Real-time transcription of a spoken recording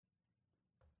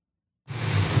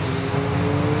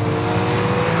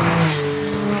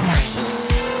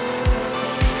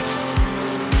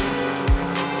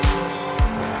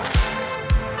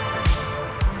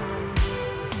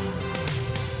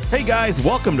Hey guys,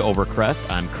 welcome to Overcrest.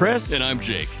 I'm Chris. And I'm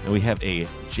Jake. And we have a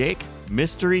Jake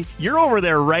mystery. You're over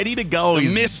there ready to go.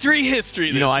 Mystery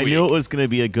history this week. I knew it was going to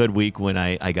be a good week when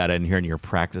I got in here and you're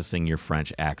practicing your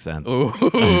French accents.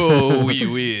 Oh,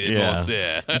 oui.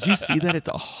 Yeah. Did you see that it's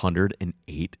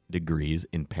 108 degrees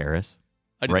in Paris?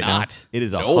 I did right not. Now? It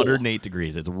is 108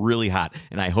 degrees. It's really hot.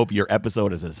 And I hope your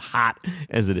episode is as hot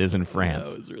as it is in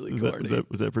France. That was really was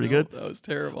that pretty good? That was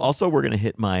terrible. Also, we're going to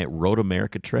hit my Road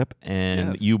America trip,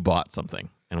 and Yes. you bought something.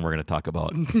 And we're going to talk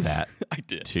about that I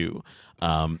did. too.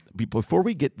 Before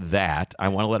we get that, I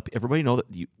want to let everybody know that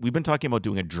we've been talking about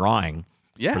doing a drawing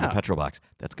for the Yeah. Petrol Box.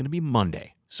 That's going to be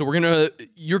Monday. So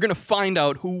you're gonna find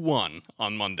out who won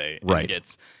on Monday and Right.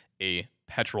 gets a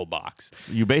petrol box.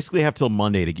 So you basically have till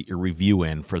Monday to get your review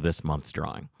in for this month's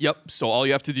drawing. Yep. So all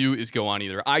you have to do is go on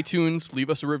either iTunes, leave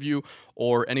us a review,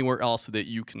 or anywhere else that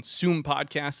you consume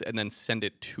podcasts, and then send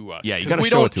it to us. Yeah, you 'Cause gotta we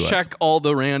show don't it to us. check all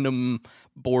the random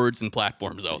boards and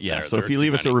platforms out Yeah, there. so There if are you too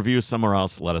leave us a many. review somewhere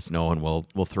else, let us know, and we'll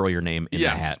throw your name in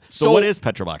Yes. the hat. So So what is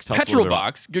Petrol Box? Tell us a Petrol little bit about-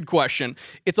 Box, good question.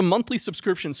 It's a monthly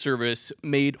subscription service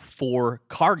made for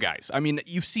car guys. I mean,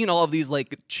 you've seen all of these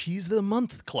like Cheese of the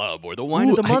Month Club or the Wine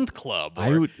Ooh, of the Month Club.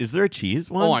 Or, is there a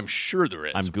cheese one? oh, I'm sure there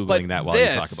is. I'm Googling But that while you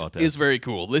talk about this. This is very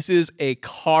cool. This is a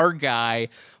car guy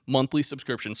monthly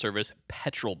subscription service,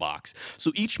 Petrol Box.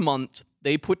 So each month,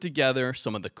 they put together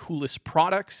some of the coolest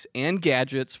products and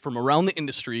gadgets from around the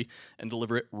industry and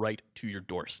deliver it right to your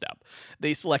doorstep.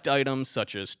 They select items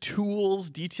such as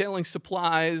tools, detailing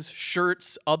supplies,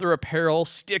 shirts, other apparel,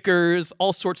 stickers,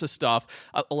 all sorts of stuff.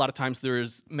 A lot of times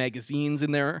there's magazines in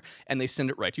there, and they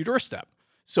send it right to your doorstep.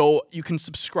 So you can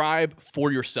subscribe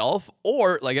for yourself,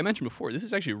 or like I mentioned before, this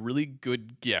is actually a really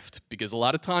good gift because a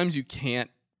lot of times you can't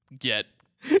get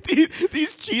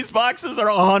These cheese boxes are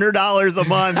 $100 a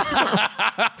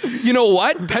month. You know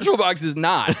what? Petrol Box is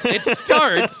not. It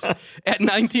starts at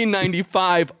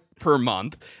 $19.95 per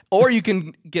month, or you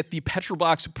can get the Petrol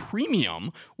Box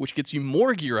Premium, which gets you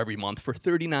more gear every month for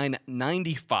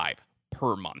 $39.95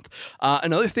 per month.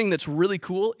 Another thing that's really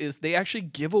cool is they actually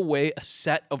give away a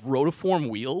set of Rotiform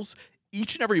wheels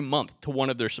each and every month to one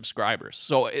of their subscribers.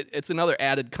 So it's another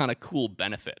added kind of cool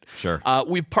benefit. Sure.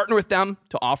 We've partnered with them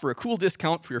to offer a cool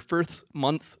discount for your first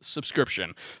month's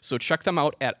subscription. So check them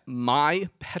out at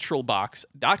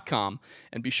mypetrolbox.com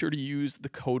and be sure to use the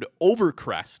code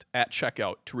OVERCREST at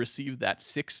checkout to receive that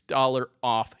 $6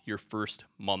 off your first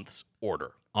month's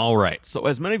order. All right. So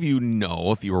as many of you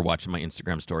know, if you were watching my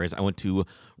Instagram stories, I went to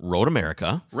Road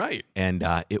America. Right. And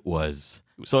it was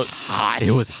hot.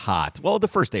 It was hot. Well, the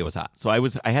first day was hot. So I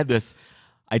had this.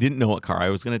 I didn't know what car I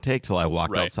was going to take till I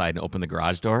walked Right. outside and opened the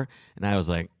garage door, and I was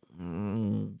like,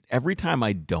 every time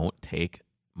I don't take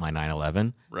my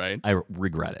 911, Right. I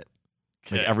regret it.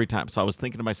 Like Okay. every time. So I was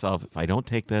thinking to myself, if I don't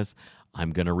take this,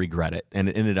 I'm going to regret it. And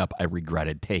it ended up I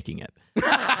regretted taking it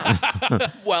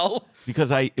Well,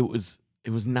 because it was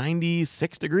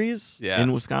 96 degrees Yeah.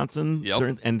 in Wisconsin.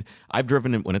 Yep. And I've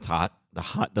driven it when it's hot. The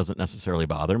hot doesn't necessarily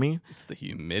bother me. it's the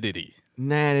humidity.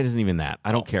 Nah, it isn't even that.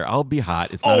 I don't care. I'll be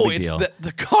hot. It's not a Oh, big it's deal.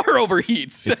 the car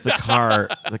overheats. It's the car.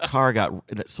 The car got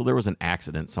so there was an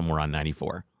accident somewhere on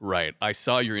 94. Right. I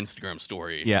saw your Instagram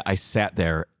story. Yeah, I sat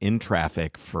there in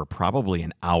traffic for probably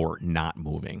an hour not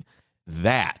moving.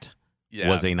 That Yeah.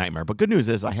 was a nightmare. But good news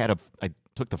is I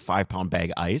took the 5-pound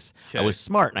bag of ice. I Okay. was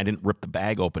smart and I didn't rip the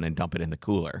bag open and dump it in the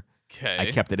cooler. Okay.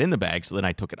 I kept it in the bag, so then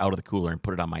I took it out of the cooler and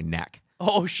put it on my neck,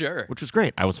 Oh, sure. which was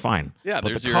great. I was fine. Yeah, but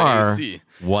there's the your car AC.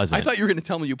 wasn't. I thought you were going to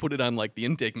tell me you put it on like the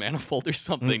intake manifold or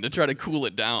something to try to cool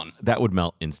it down. that would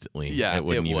melt instantly. Yeah, it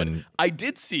wouldn't would. even. I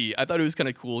did see. I thought it was kind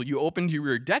of cool. You opened your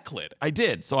rear deck lid. I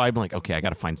did. So I'm like, okay, I got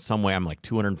to find some way. I'm like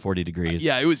 240 degrees.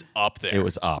 Yeah, it was up there. It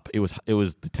was up. It was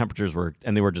the temperatures were,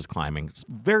 and they were just climbing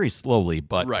very slowly,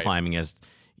 but Right. climbing as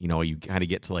you kind of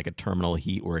get to like a terminal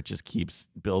heat where it just keeps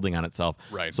building on itself.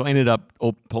 Right. So I ended up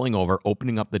pulling over,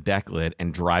 opening up the deck lid,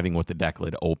 and driving with the deck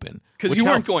lid open. because which you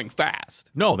weren't helped. going fast.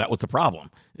 No, that was the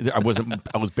problem. I wasn't.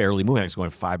 I was barely moving. I was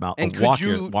going 5 miles. And could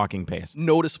you- walking pace.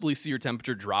 Noticeably see your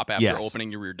temperature drop after Yes.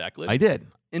 opening your rear deck lid. I did.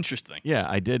 Interesting. Yeah,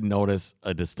 I did notice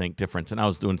a distinct difference, and I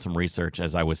was doing some research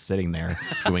as I was sitting there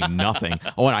doing nothing.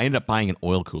 Oh, and I ended up buying an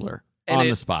oil cooler And on it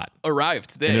the spot.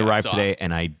 Arrived today. And it I arrived saw. today,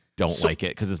 and I don't So- like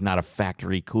it because it's not a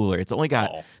factory cooler. It's only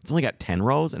got 10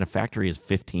 rows, and a factory is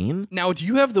 15. Now, do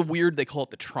you have the weird? They call it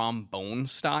the trombone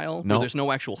style. No. Where there's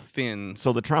no actual fins.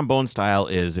 So the trombone style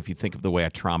is, if you think of the way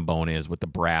a trombone is with the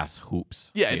brass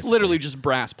hoops. yeah, it's basically. literally just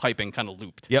brass piping kind of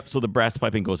looped. Yep. So the brass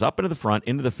piping goes up into the front,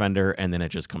 into the fender, and then it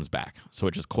just comes back. So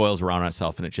it just coils around on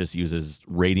itself, and it just uses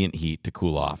radiant heat to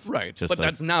cool off. Right. Just But like-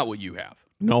 that's not what you have.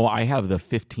 No, I have the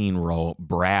 15-row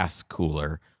brass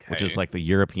cooler, which is Okay. like the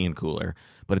European cooler,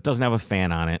 but it doesn't have a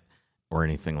fan on it. or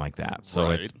anything like that. So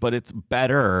Right. it's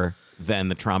better than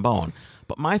the trombone.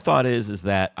 But my thought is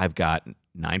that I've got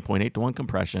 9.8 to 1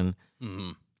 compression,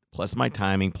 Mhm. plus my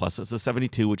timing, plus it's a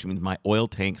 72, which means my oil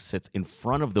tank sits in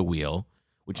front of the wheel,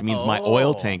 which means my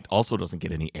oil Oh. tank also doesn't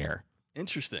get any air.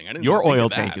 Interesting. I didn't Your even think oil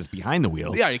of tank that. is behind the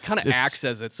wheel. Yeah, it kind of It's acts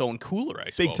as its own cooler, I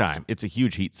suppose. big time. It's a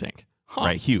huge heat sink, Huh.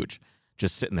 right? Huge.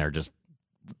 Just sitting there, just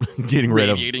getting rid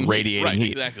of radiating right,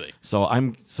 heat. Exactly. So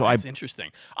That's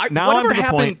interesting. Now whatever I'm to the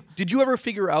happened, point- did you ever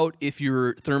figure out if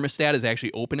your thermostat is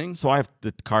actually opening? so I have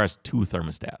the car has 2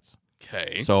 thermostats.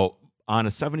 Okay. So on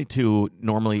a 72,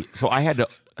 normally, so I had to.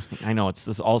 I know it's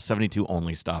this all 72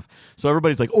 only stuff. So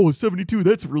everybody's like, "Oh, 72,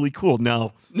 that's really cool."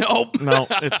 No, Nope. no,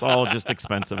 it's all just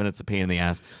expensive and it's a pain in the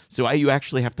ass. So you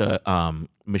actually have to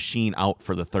machine out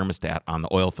for the thermostat on the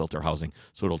oil filter housing.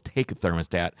 So it'll take a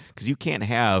thermostat because you can't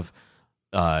have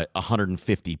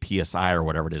 150 psi or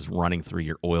whatever it is running through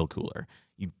your oil cooler.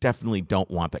 You definitely don't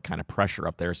want that kind of pressure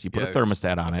up there. So you put a Yes.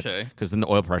 thermostat on it Okay. because then the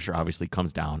oil pressure obviously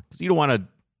comes down because you don't want to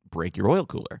break your oil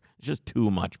cooler. It's just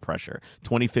too much pressure.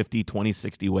 2050,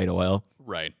 2060 weight oil.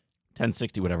 Right.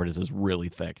 1060, whatever it is really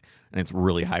thick and it's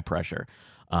really high pressure.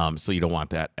 So you don't want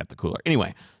that at the cooler.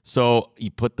 Anyway, so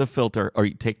you put the filter or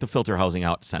you take the filter housing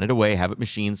out, send it away, have it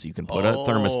machined so you can put a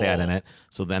thermostat in it.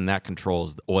 So then that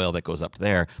controls the oil that goes up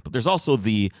there. But there's also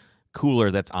the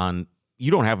cooler that's on.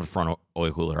 You don't have a front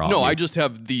oil cooler. No, I just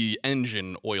have the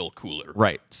engine oil cooler.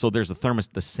 Right. So there's the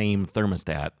same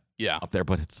thermostat Yeah. up there,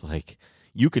 but it's like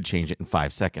you could change it in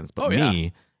 5 seconds. But Oh, yeah.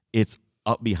 me, it's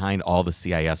up behind all the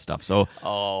CIS stuff. So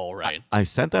Oh, right. I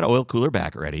sent that oil cooler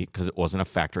back already because it wasn't a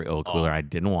factory oil cooler. Oh. I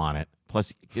didn't want it.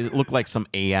 Plus, it looked like some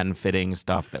AN fitting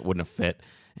stuff that wouldn't have fit,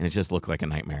 and it just looked like a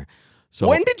nightmare. So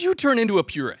When did you turn into a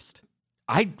purist?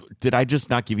 I just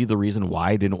not give you the reason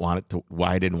why I didn't want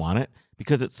it?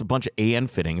 Because it's a bunch of AN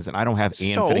fittings, and I don't have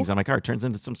AN So? fittings on my car. It turns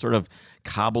into some sort of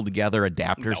cobbled together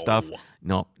adapter stuff. No.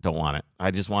 No, don't want it.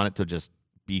 I just want it to just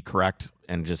be correct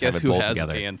and just Guess have it who bolt has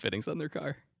together. AN fittings on their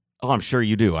car? Oh, I'm sure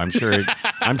you do. I'm sure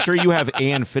you have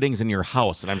AN fittings in your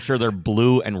house, and I'm sure they're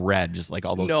blue and red, just like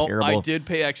all those No, terrible. I did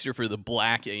pay extra for the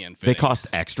black AN fittings. They cost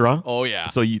extra. Oh, yeah.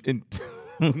 So you.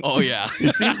 Oh, yeah.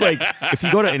 It seems like if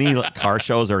you go to any car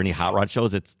shows or any hot rod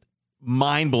shows, it's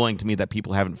mind blowing to me that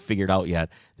people haven't figured out yet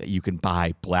that you can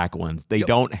buy black ones. They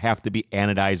don't have to be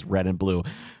anodized red and blue.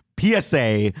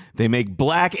 PSA: they make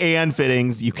black AN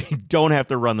fittings. You don't have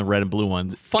to run the red and blue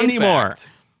ones Fun anymore. fact.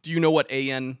 Do you know what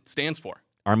AN stands for?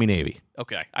 Army Navy.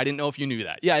 Okay. I didn't know if you knew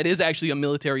that. Yeah, it is actually a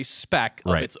military spec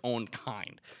of Right. its own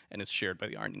kind, and it's shared by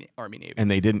the Army Navy. And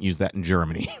they didn't use that in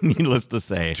Germany, needless to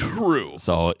say. True.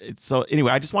 So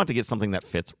anyway, I just want to get something that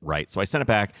fits right. So I sent it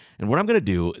back, and what I'm going to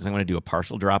do is I'm going to do a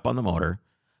partial drop on the motor,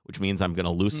 which means I'm going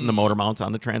to loosen the motor mounts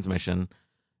on the transmission,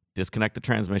 disconnect the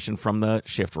transmission from the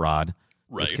shift rod,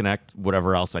 Right. disconnect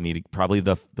whatever else I need, probably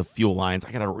the fuel lines.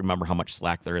 I got to remember how much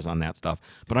slack there is on that stuff.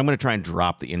 But I'm going to try and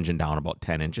drop the engine down about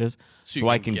 10 inches So so you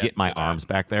I can can get get my to that. arms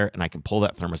back there, and I can pull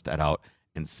that thermostat out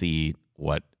and see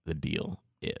what the deal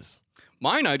is.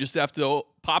 Mine, I just have to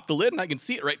pop the lid and I can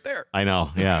see it right there. I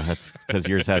know. Yeah, that's because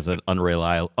yours has an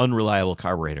unreliable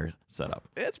carburetor setup.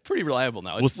 It's pretty reliable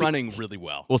now. We'll It's see. running really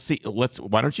well. We'll see.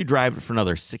 Why don't you drive it for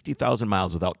another 60,000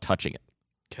 miles without touching it?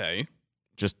 Okay.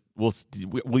 Just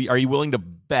are you willing to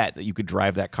bet that you could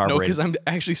drive that No, carburetor? because I'm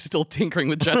actually still tinkering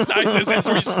with jet sizes as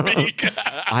we speak.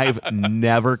 I've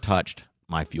never touched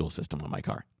my fuel system on my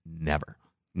car. Never.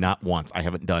 Not once. I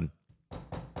haven't done.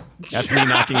 That's me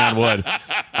knocking on wood.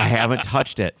 I haven't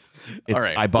touched it. All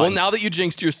right. I bought. Well, now that you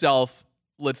jinxed yourself,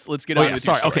 let's get Oh on yeah, with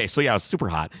sorry. your story. Okay, so yeah, it was super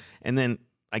hot, and then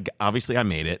obviously I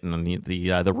made it, and then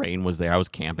the rain was there. I was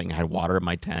camping. I had water in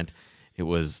my tent. It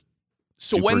was.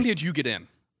 So super- when did you get in?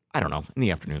 I don't know, in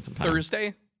the afternoon sometime.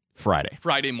 Thursday? Friday.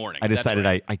 Friday morning. I That's decided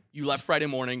right. I You left Friday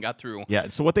morning, got through. Yeah.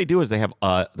 So what they do is they have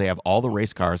all the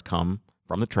race cars come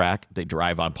from the track. They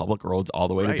drive on public roads all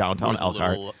the way to Right, downtown for the Elkhart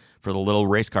little- for the little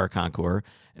race car concours,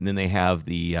 and then they have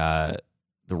the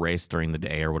race during the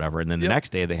day or whatever, and then the Yep. next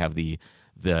day they have the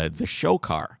show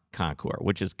car concours,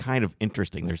 which is kind of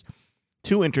interesting. There's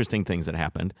 2 interesting things that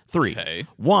happened. 3. Okay.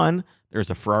 1, there's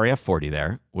a Ferrari F40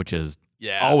 there, which is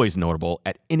Yeah. always notable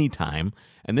at any time,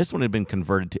 and this one had been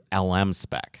converted to LM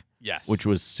spec, Yes. which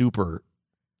was super.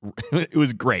 It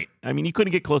was great. I mean, you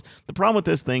couldn't get close. The problem with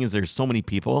this thing is there's so many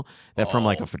people that from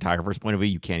like Oh. a photographer's point of view,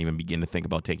 you can't even begin to think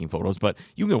about taking photos. But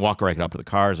you can walk right up to the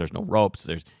cars. There's no ropes.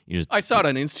 I saw it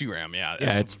on Instagram. Yeah.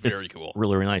 yeah, It's very cool.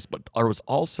 really, really nice. But there was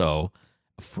also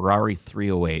a Ferrari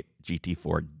 308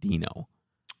 GT4 Dino,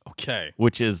 Okay.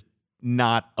 which is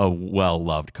not a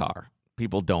well-loved car.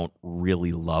 people don't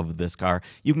really love this car.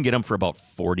 You can get them for about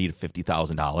 $40,000 to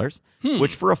 $50,000,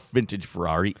 which for a vintage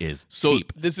Ferrari is So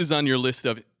cheap. this is on your list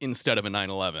of instead of a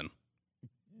 911.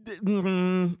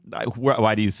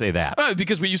 Why do you say that?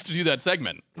 Because we used to do that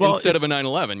segment. Well, Instead of a it's-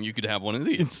 911, you could have one of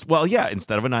these.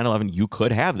 Instead of a 911, you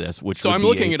could have this, which So would I'm be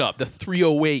looking a- it up. The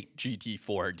 308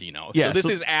 GT4 Dino. Yeah, so this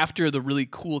so- is after the really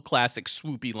cool classic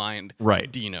swoopy lined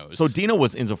Right. Dinos. So Dino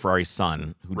was Enzo Ferrari's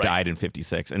son, who Right. died in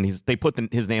 '56, and they put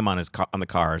his name on on the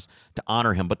cars to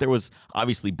honor him. But there was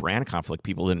obviously brand conflict;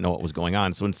 people didn't know what was going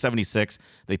on. So in '76,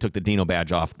 they took the Dino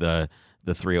badge off the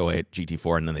 308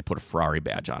 GT4, and then they put a Ferrari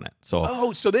badge on it.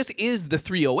 So so this is the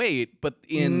 308, but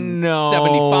in No,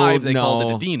 75 they called it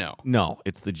no. a Dino. no,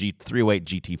 it's the 308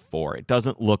 GT4. It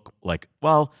doesn't look like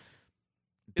they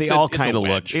It's all it's a kind of look.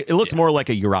 wedge. It looks Yeah. more like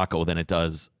a Urraco than it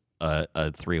does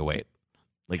a 308.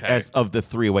 Like Okay. as of the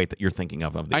 308 that you're thinking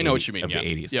of the I know what 80s you mean. of Yeah. the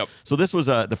 80s. Yep. So this was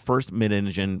the first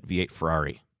mid-engine V8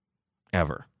 Ferrari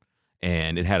ever.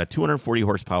 And it had a 240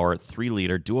 horsepower,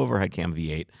 3-liter dual-overhead cam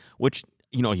V8, which,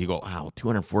 you go, wow,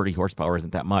 240 horsepower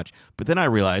isn't that much. But then I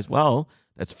realized, well,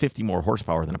 that's 50 more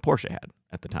horsepower than a Porsche had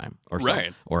at the time. Or so.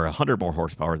 Right. Or 100 more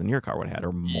horsepower than your car would have had,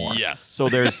 or more. Yes. So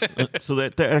there's so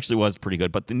that actually was pretty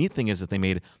good. But the neat thing is that they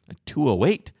made a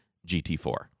 208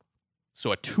 GT4.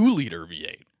 So a 2-liter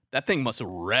V8. That thing must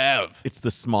rev. It's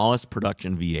the smallest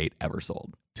production V8 ever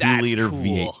sold. That's 2-liter cool.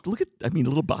 V8. Look at,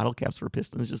 little bottle caps for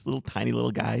pistons, just little tiny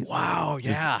little guys. Wow,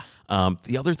 Just- yeah.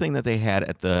 The other thing that they had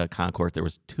at the Concours, there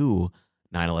was 2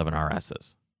 911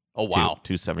 RSs. Oh, wow.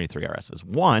 273 RSs.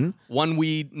 One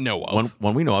we know of.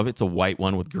 one we know of. It's a white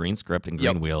one with green script and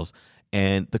green Yep. wheels,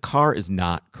 and the car is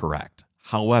not correct.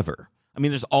 However,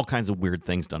 there's all kinds of weird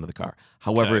things done to the car.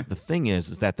 However, Okay. the thing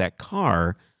is that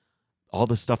car, all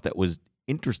the stuff that was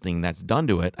interesting that's done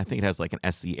to it, I think it has like an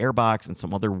SC airbox and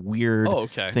some other weird Oh,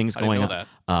 okay. things I didn't going know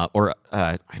on.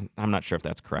 that. I'm not sure if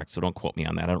that's correct, so don't quote me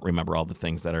on that. I don't remember all the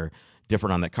things that are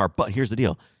different on that car. But here's the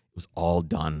deal: it was all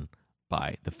done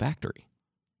by the factory.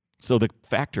 So the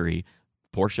factory,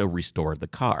 Porsche restored the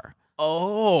car.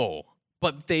 Oh,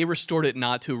 but they restored it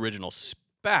not to original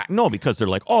spec. No, because they're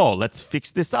like, oh, let's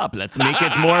fix this up. Let's make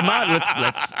it more modern.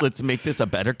 Let's make this a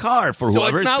better car for So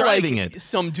whoever's it's not driving like it.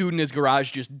 some dude in his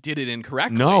garage just did it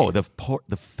incorrectly. No, the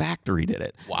factory did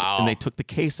it. Wow. And they took the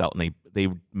case out and they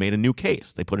made a new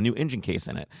case. They put a new engine case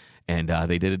in it, and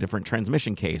they did a different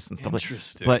transmission case and stuff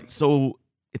Interesting. like. But so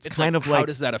it's kind of how like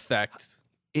does that affect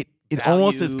it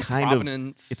almost is value, kind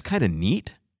provenance? of it's kind of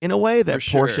neat in a way that For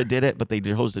sure. Porsche did it, but they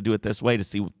chose to do it this way to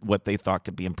see what they thought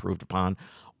could be improved upon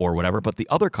or whatever. But the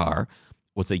other car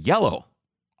was a yellow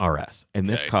RS, and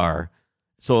this Okay. car,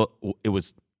 so it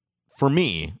was for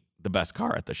me the best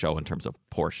car at the show in terms of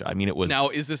Porsche. It was Now,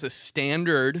 is this a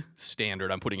standard,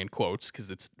 I'm putting in quotes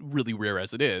because it's really rare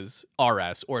as it is,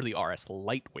 RS or the RS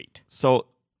lightweight? so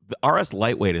the RS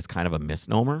lightweight is kind of a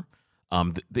misnomer.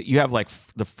 You have like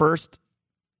the first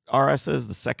RSs,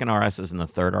 the second RSs, and the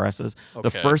third RSs. The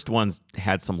Okay. first ones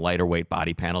had some lighter weight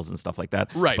body panels and stuff like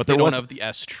that. Right, but they there don't was have the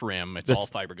S trim. It's This- all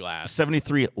fiberglass.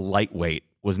 73 lightweight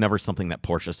was never something that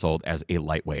Porsche sold as a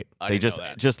lightweight. I They didn't know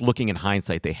that. just looking in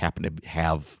hindsight, they happen to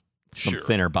have some Sure.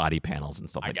 thinner body panels and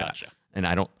stuff I like gotcha. that. And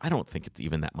I don't think it's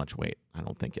even that much weight. I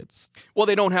don't think it's Well,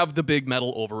 they don't have the big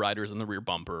metal overriders in the rear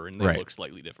bumper, and they Right. look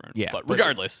slightly different. Yeah, but but-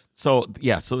 regardless, so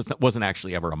yeah. So it wasn't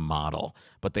actually ever a model,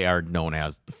 but they are known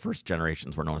as the first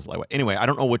generations were known as lightweight. Anyway, I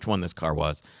don't know which one this car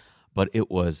was, but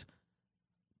it was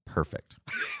perfect.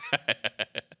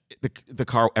 The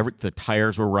car, the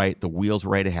tires were right, the wheels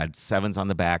were right. It had 7s on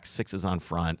the back, 6s on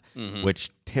front, Mhm.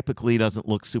 which typically doesn't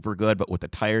look super good, but with the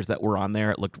tires that were on there,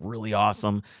 it looked really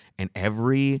awesome. And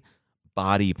every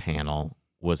body panel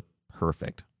was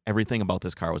perfect. Everything about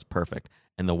this car was perfect.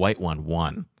 And the white one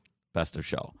won Best of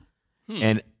Show.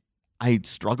 And I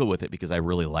struggle with it because I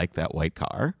really like that white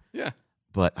car. yeah.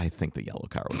 But I think the yellow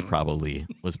car was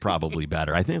probably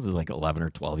better. I think this is like 11 or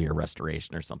 12-year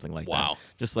restoration or something like that. Wow.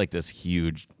 Just like this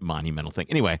huge monumental thing.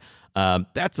 Anyway,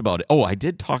 that's about it. Oh, I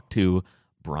did talk to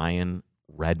Brian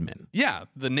Redman. Yeah,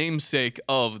 the namesake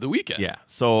of the weekend. Yeah.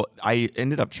 So I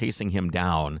ended up chasing him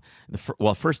down.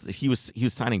 First he was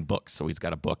signing books, so he's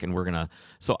got a book, and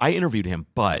so I interviewed him,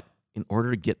 but in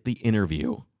order to get the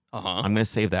interview, Uh-huh. I'm going to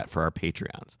save that for our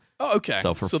Patreons. Oh, okay.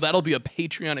 So So, that'll be a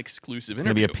Patreon exclusive It's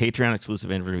going to interview. be a Patreon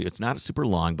exclusive interview. It's not super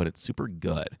long, but it's super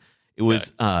good. It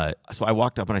was so I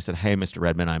walked up and I said, "Hey, Mr.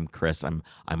 Redman, I'm Chris. I'm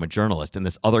a journalist." And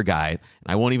this other guy, and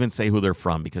I won't even say who they're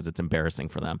from because it's embarrassing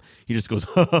for them. He just goes,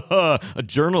 "A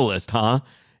journalist, huh?"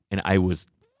 And I was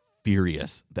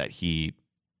furious that he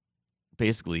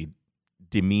basically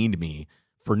demeaned me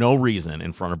for no reason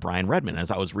in front of Brian Redman as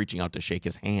I was reaching out to shake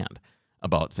his hand.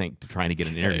 about trying to get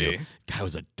an interview. Okay. Guy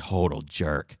was a total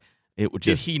jerk. It would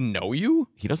Did just he know you?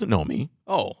 he doesn't know me,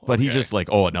 Oh, but he okay. just like,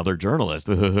 oh, another journalist,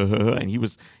 and he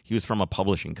was from a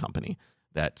publishing company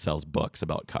that sells books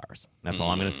about cars. That's all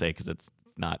I'm going to say because it's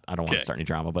not. I don't want to Okay. start any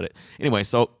drama, but anyway.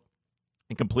 So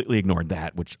I completely ignored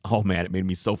that, which oh man, it made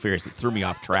me so furious. It threw me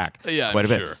off track Yeah, quite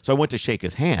I'm a bit. sure. So I went to shake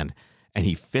his hand, and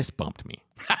he fist bumped me.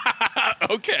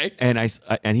 Okay. And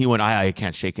and he went, I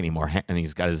can't shake anymore. And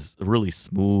he's got his really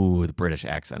smooth British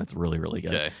accent. It's really, really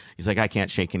good. Okay. He's like, I can't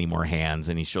shake any more hands.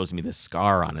 And he shows me this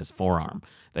scar on his forearm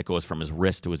that goes from his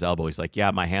wrist to his elbow. He's like, yeah,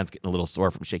 my hand's getting a little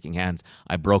sore from shaking hands.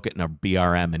 I broke it in a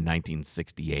BRM in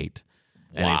 1968.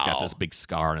 And he's got Wow. this big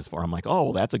scar on his forearm. I'm like, oh,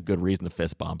 well, that's a good reason to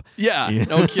fist bump. Yeah,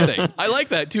 no kidding. I like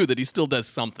that too, that he still does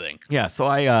something. Yeah, so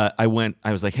I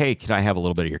was like, hey, can I have a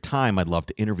little bit of your time? I'd love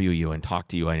to interview you and talk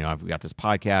to you. I know we've got this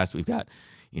podcast. We've got,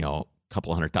 a couple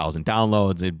 100,000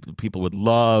 downloads. People would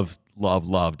love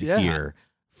to Yeah. hear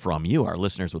from you. Our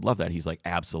listeners would love that. He's like,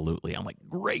 absolutely. I'm like,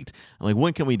 great. I'm like,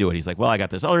 when can we do it? He's like, well, I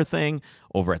got this other thing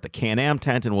over at the Can-Am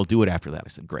tent, and we'll do it after that. I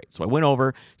said, great. So I went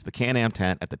over to the Can-Am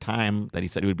tent at the time that he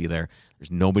said he would be there. There's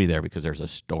nobody there because there's a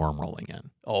storm rolling in.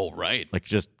 Oh, right. Like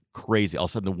just crazy. All of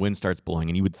a sudden the wind starts blowing,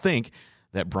 and you would think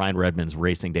that Brian Redman's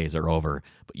racing days are over,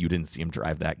 but you didn't see him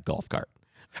drive that golf cart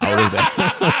out of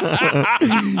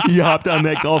that. He hopped on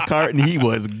that golf cart and he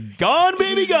was gone,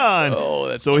 baby, gone. Oh,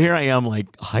 that's So here I am, like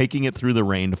hiking it through the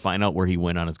rain to find out where he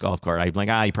went on his golf cart. I'm like,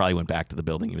 he probably went back to the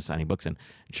building he was signing books in.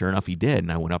 And sure enough, he did.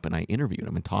 And I went up and I interviewed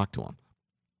him and talked to him.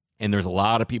 And there's a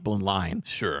lot of people in line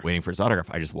sure. waiting for his autograph.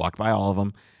 I just walked by all of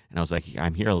them. And I was like,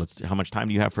 I'm here. How much time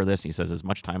do you have for this? And he says, as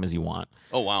much time as you want.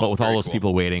 Oh, wow. But with all Very those cool.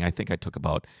 people waiting, I think I took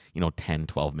about, 10,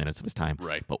 12 minutes of his time.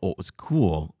 Right. But what was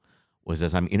cool was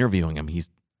as I'm interviewing him, he's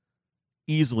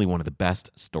easily one of the best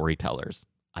storytellers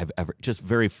I've ever, just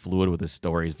very fluid with his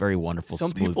stories, very wonderful,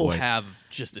 Some smooth people voice. have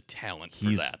just a talent for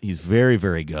He's that. he's very,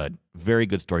 very good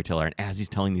storyteller. And as he's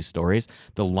telling these stories,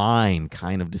 the line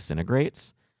kind of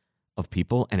disintegrates of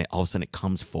people, and all of a sudden it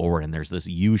comes forward, and there's this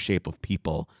U shape of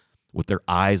people with their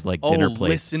eyes like dinner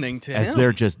plates listening to as him.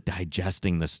 they're just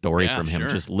digesting the story Yeah, from him, sure.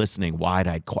 just listening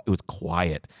wide-eyed. It was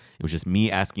quiet. It was just me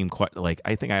asking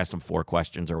I think I asked him 4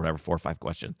 questions or whatever, 4 or 5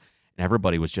 questions, and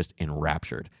everybody was just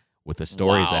enraptured with the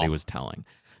stories that he Wow. was telling.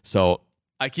 So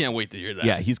I can't wait to hear that.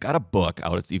 yeah, he's got a book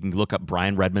out. You can look up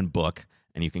Brian Redman book,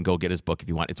 and you can go get his book if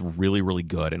you want. It's really, really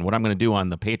good. And what I'm going to do on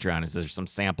the Patreon is there's some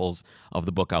samples of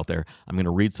the book out there. I'm going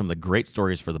to read some of the great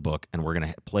stories for the book, and we're going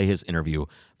to play his interview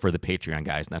for the Patreon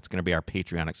guys, and that's going to be our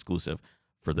Patreon exclusive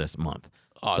for this month.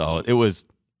 Awesome. So it was,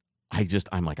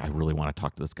 I'm like, I really want to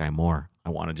talk to this guy more. I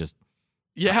want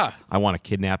to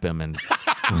kidnap him and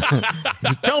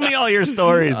just tell me all your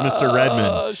stories, Mr.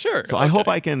 Redman. Sure. So I hope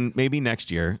I can maybe next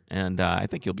year, and I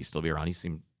think he'll still be around. He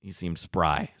seems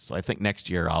spry. So I think next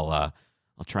year I'll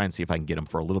try and see if I can get him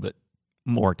for a little bit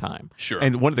more time. Sure.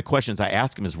 And one of the questions I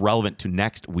asked him is relevant to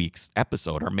next week's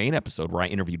episode, our main episode, where I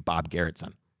interviewed Bob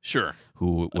Garrettson, Sure.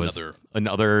 who was Another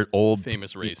another old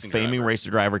famous racing famous driver. racer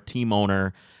driver, team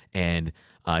owner, and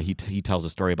he tells a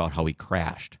story about how he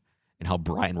crashed and how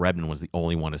Brian Redman was the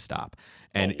only one to stop.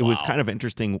 And it was wow. kind of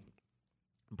interesting.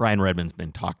 Brian Redman's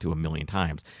been talked to a million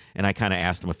times, and I kind of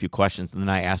asked him a few questions, and then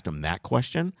I asked him that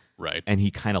question, Right. and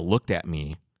he kind of looked at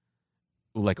me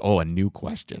like, oh, a new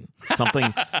question,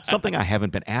 something I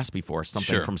haven't been asked before,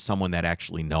 something Sure. from someone that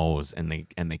actually knows and they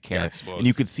Yeah, I care. suppose. And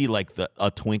you could see like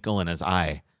a twinkle in his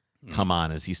eye come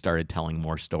on as he started telling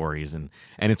more stories, and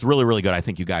it's really, really good. I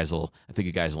think you guys will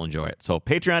enjoy it. So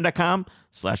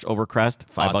patreon.com/overcrest,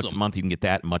 $5 a Awesome. month. You can get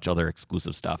that and much other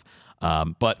exclusive stuff.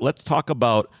 But let's talk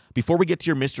about, before we get to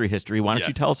your mystery history, why don't you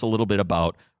Yes. tell us a little bit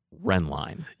about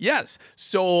Renline? Yes.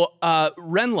 So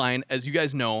Renline, as you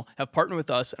guys know, have partnered with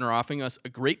us and are offering us a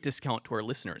great discount to our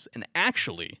listeners. And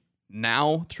actually,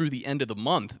 now through the end of the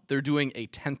month, they're doing a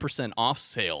 10% off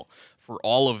sale for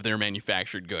all of their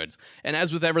manufactured goods. And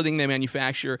as with everything they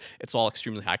manufacture, it's all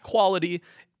extremely high quality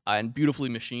and beautifully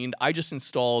machined. I just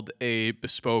installed a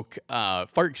bespoke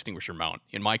fire extinguisher mount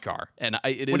in my car. And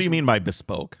What do you mean by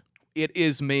bespoke? It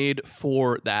is made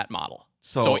for that model.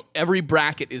 So- So every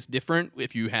bracket is different.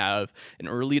 If you have an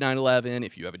early 911,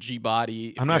 if you have a G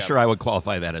body, I'm not sure I would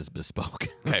qualify that as bespoke.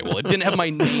 Okay, well, it didn't have my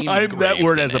name. that engraved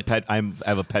word in as a it. pet. I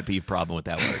have a pet peeve problem with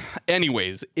that word.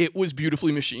 Anyways, it was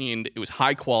beautifully machined. It was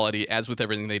high quality, as with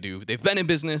everything they do. They've been in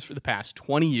business for the past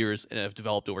 20 years and have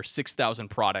developed over 6,000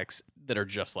 products that are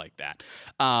just like that.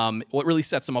 What really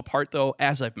sets them apart, though,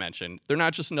 as I've mentioned, they're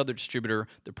not just another distributor.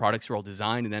 Their products are all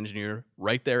designed and engineered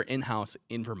right there in-house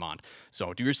in Vermont.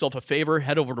 So do yourself a favor,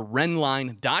 head over to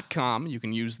renline.com. You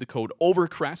can use the code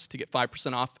OVERCREST to get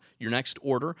 5% off your next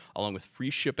order, along with free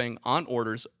shipping on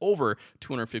orders over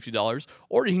 $250,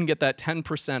 or you can get that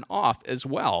 10% off as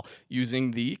well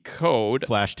using the code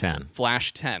Flash 10.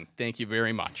 Flash10. Thank you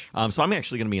very much. So I'm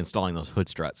actually going to be installing those hood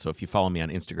struts. So if you follow me on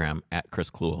Instagram at Chris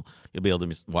Kluhl, you'll be able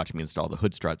to watch me install the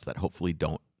hood struts that hopefully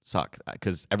don't suck,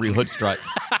 because every hood strut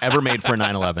ever made for a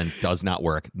 911 does not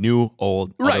work. New,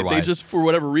 old, Right, otherwise. they just, for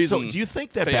whatever reason, So do you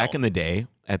think that fail. back in the day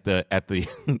at the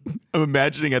I'm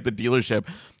imagining at the dealership,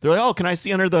 they're like, "Oh, can I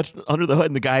see under the hood?"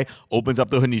 And the guy opens up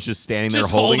the hood and he's just standing there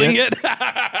just holding it?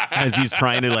 as he's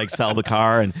trying to like sell the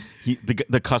car, and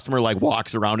the customer like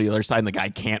walks around to the other side and the guy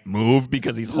can't move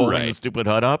because he's holding the Right. stupid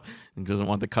hood up and doesn't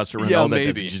want the customer to Yeah, know that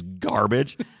maybe. it's just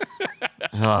garbage.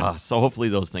 So hopefully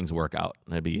those things work out.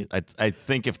 I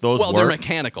think if those Well, they're work,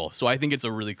 mechanical, so I think it's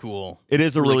a really cool. it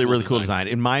is a really cool design. design.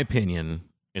 In my opinion,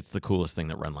 it's the coolest thing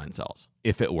that Redline sells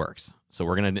if it works. So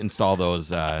we're gonna install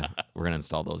those. We're gonna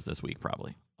install those this week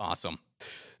probably. Awesome.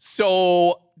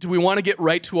 So, do we want to get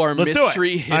right to our Let's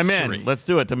mystery do it. history? I'm in. Let's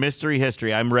do it. The mystery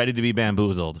history. I'm ready to be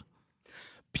bamboozled.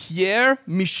 Pierre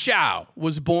Michaud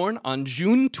was born on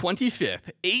June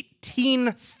 25th,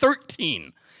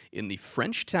 1813, in the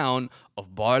French town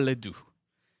of Bar-le-Duc.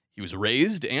 He was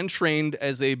raised and trained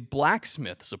as a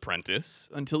blacksmith's apprentice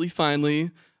until he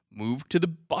finally moved to the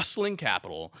bustling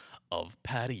capital of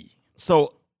Paris.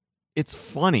 So it's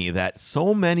funny that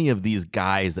so many of these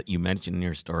guys that you mentioned in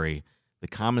your story, the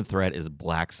common thread is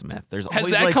blacksmith. There's Has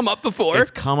always that come up before?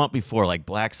 It's come up before. Like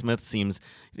blacksmith seems.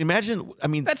 Imagine. I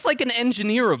mean, That's like an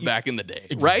engineer of back in the day,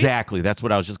 right? exactly. That's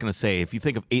what I was just gonna say. If you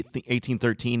think of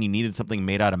 1813, you needed something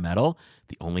made out of metal.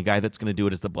 The only guy that's gonna do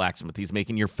it is the blacksmith. He's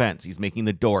making your fence. He's making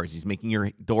the doors. He's making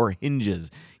your door hinges.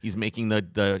 He's making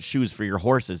the shoes for your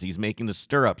horses. He's making the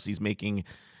stirrups. He's making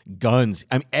guns.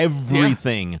 I mean,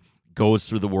 everything goes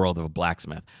through the world of a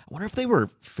blacksmith. I wonder if they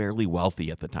were fairly wealthy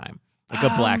at the time, like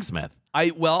a blacksmith. I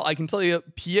can tell you,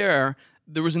 Pierre,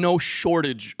 there was no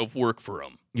shortage of work for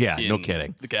him. Yeah, no in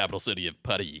kidding. The capital city of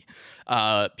Paris.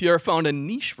 Pierre found a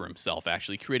niche for himself,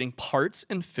 actually, creating parts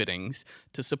and fittings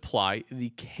to supply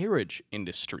the carriage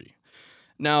industry.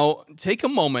 Now, take a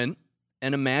moment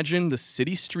and imagine the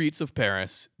city streets of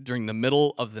Paris during the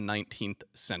middle of the 19th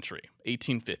century,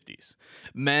 1850s.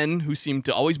 Men who seemed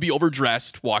to always be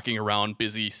overdressed, walking around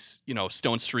busy,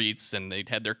 stone streets, and they'd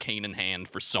had their cane in hand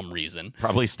for some reason.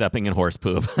 Probably stepping in horse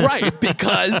poop. Right,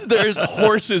 because there's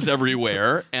horses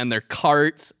everywhere, and their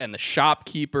carts, and the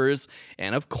shopkeepers,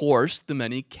 and of course, the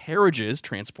many carriages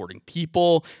transporting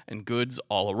people and goods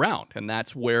all around. And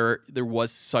that's where there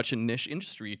was such a niche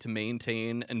industry to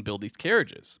maintain and build these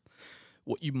carriages.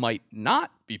 What you might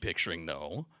not be picturing,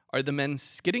 though, are the men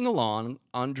skidding along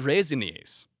on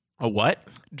draisiniers. A what?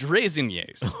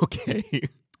 Draisiniers. Okay.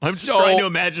 I'm just So- trying to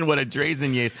imagine what a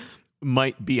draisinier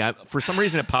might be. For some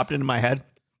reason, it popped into my head.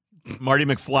 Marty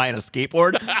McFly on a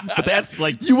skateboard, but that's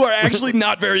like You are actually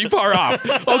not very far off.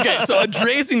 Okay, so a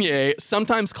draisinier,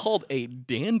 sometimes called a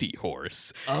dandy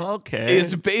horse, okay.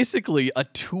 is basically a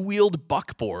two-wheeled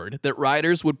buckboard that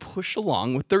riders would push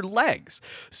along with their legs.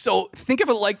 So think of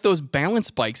it like those balance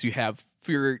bikes you have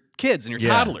for your kids and your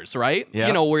Yeah. toddlers, right? Yeah.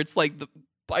 You know, where it's like the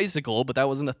bicycle, but that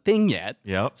wasn't a thing yet.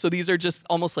 Yep. So these are just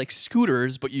almost like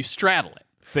scooters, but you straddle it.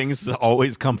 Things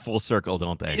always come full circle,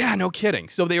 don't they? Yeah, no kidding.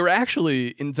 So they were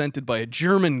actually invented by a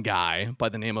German guy by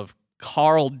the name of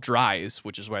Karl Dries,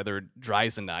 which is why they're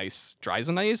Dreisenies,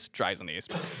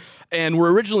 and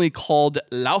were originally called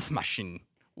Laufmaschinen,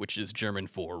 which is German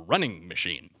for running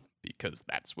machine, because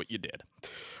that's what you did.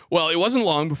 Well, it wasn't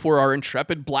long before our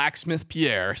intrepid blacksmith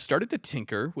Pierre started to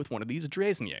tinker with one of these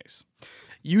draisiniers.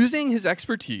 Using his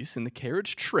expertise in the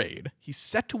carriage trade, he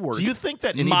set to work Do you think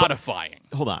that anybody, modifying.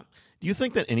 hold on? Do you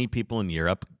think that any people in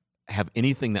Europe have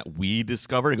anything that we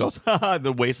discovered and goes, haha,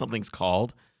 the way something's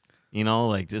called? You know,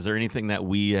 like, is there anything that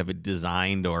we have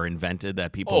designed or invented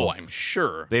that people? Oh, I'm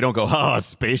sure. They don't go, oh,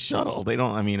 space shuttle. They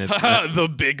don't. I mean, it's The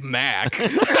Big Mac.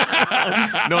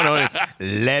 no, it's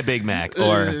Le Big Mac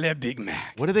or Le Big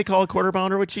Mac. what do they call a quarter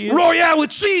pounder with cheese? Royale with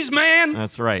cheese, man.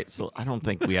 That's right. So I don't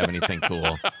think we have anything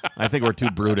cool. I think we're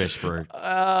too brutish for.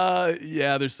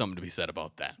 Yeah, there's something to be said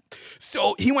about that.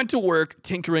 So he went to work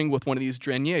tinkering with one of these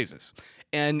draisiniers,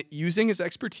 and using his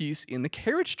expertise in the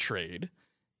carriage trade,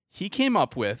 he came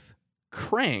up with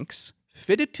cranks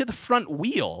fitted to the front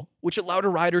wheel, which allowed a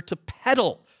rider to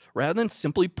pedal rather than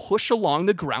simply push along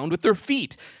the ground with their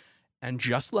feet. And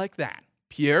just like that,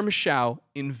 Pierre Michaud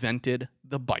invented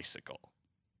the bicycle.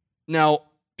 Now,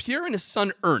 Pierre and his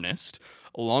son Ernest,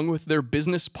 along with their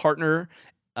business partner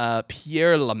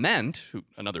Pierre Lament,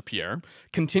 another Pierre,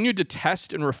 continued to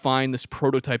test and refine this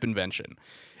prototype invention.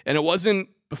 And it wasn't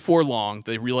before long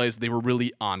they realized they were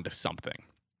really onto something.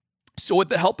 So with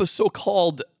the help of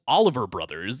so-called Oliver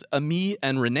brothers, Ami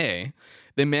and Rene,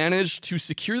 they managed to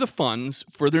secure the funds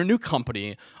for their new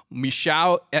company,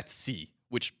 Michaux et Cie,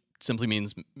 which simply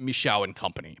means Michaux and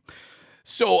Company.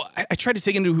 So I tried to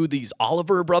take into who these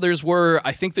Oliver brothers were.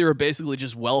 I think they were basically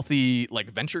just wealthy,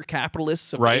 like venture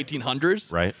capitalists of the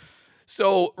 1800s. Right.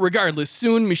 So regardless,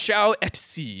 soon Michaux et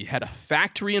Cie had a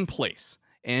factory in place.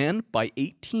 And by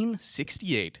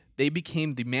 1868, they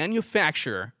became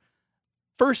the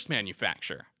first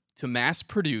manufacturer to mass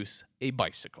produce a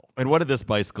bicycle. And what did this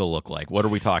bicycle look like? What are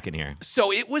we talking here?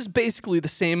 So it was basically the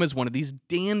same as one of these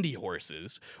dandy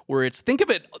horses, where think of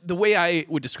it, the way I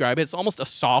would describe it, it's almost a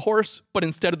sawhorse, but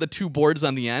instead of the two boards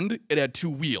on the end, it had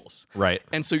two wheels. Right.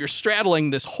 And so you're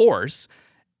straddling this horse,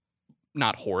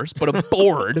 not horse, but a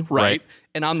board, right? Right.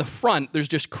 And on the front, there's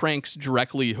just cranks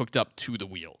directly hooked up to the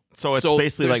wheel. So it's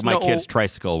basically like my kid's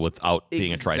tricycle without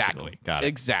being a tricycle. Got it.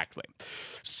 Exactly.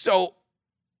 So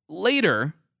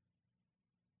later...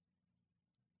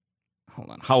 Hold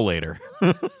on. How later?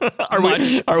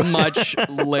 Much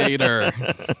later.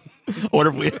 What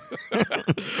if we...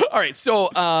 All right. So,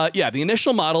 the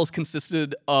initial models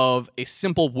consisted of a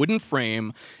simple wooden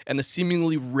frame and the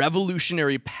seemingly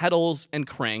revolutionary pedals and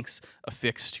cranks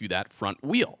affixed to that front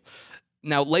wheel.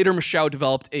 Now, later, Michaux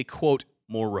developed a, quote,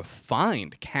 more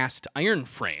refined cast iron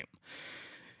frame.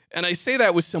 And I say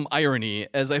that with some irony,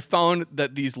 as I found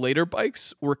that these later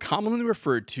bikes were commonly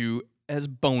referred to as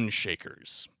bone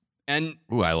shakers. And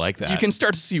ooh, I like that. You can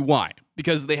start to see why.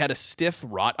 Because they had a stiff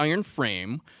wrought iron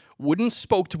frame, wooden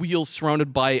spoked wheels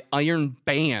surrounded by iron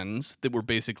bands that were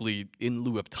basically in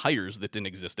lieu of tires that didn't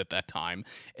exist at that time,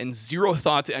 and zero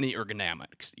thought to any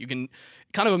ergonomics. You can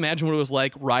kind of imagine what it was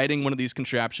like riding one of these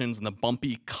contraptions in the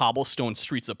bumpy cobblestone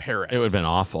streets of Paris. It would have been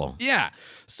awful. Yeah.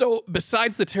 So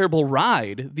besides the terrible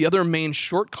ride, the other main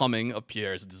shortcoming of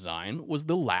Pierre's design was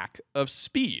the lack of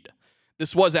speed.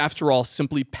 This was, after all,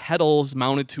 simply pedals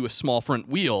mounted to a small front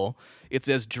wheel. It's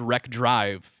as direct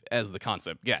drive as the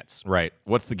concept gets. Right.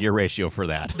 What's the gear ratio for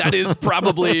that? That is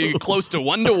probably close to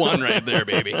 1-to-1 right there,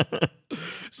 baby.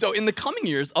 So in the coming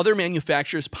years, other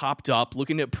manufacturers popped up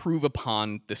looking to improve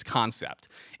upon this concept.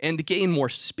 And to gain more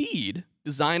speed,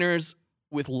 designers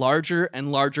with larger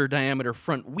and larger diameter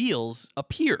front wheels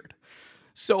appeared.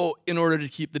 So in order to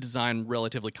keep the design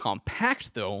relatively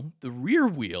compact, though, the rear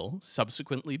wheel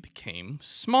subsequently became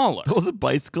smaller. Those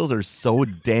bicycles are so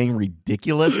dang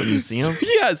ridiculous when you see them.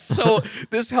 Yes, so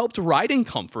this helped riding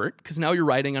comfort, because now you're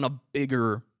riding on a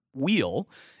bigger wheel,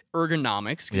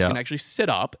 ergonomics, because you can actually sit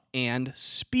up, and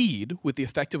speed with the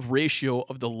effective ratio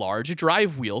of the large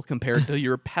drive wheel compared to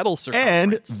your pedal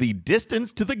circumference. And the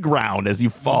distance to the ground as you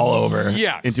fall over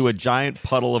into a giant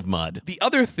puddle of mud. The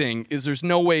other thing is there's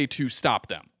no way to stop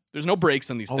them. There's no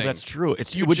brakes on these things. Oh, that's true.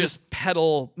 You would just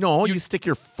pedal. No, you stick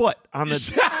your foot on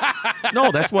the...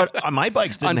 No, that's what... my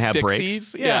bikes didn't have fixies?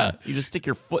 brakes. Yeah. You just stick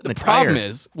your foot in the tire. The problem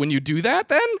is, when you do that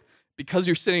then... because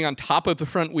you're sitting on top of the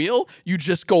front wheel, you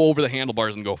just go over the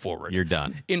handlebars and go forward. You're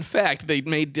done. In fact, they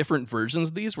made different versions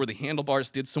of these where the handlebars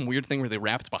did some weird thing where they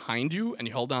wrapped behind you and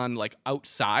you held on like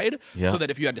outside so that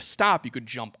if you had to stop, you could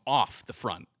jump off the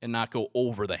front and not go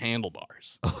over the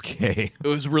handlebars. Okay. It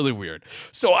was really weird.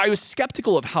 So I was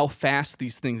skeptical of how fast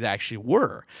these things actually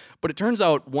were. But it turns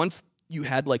out once you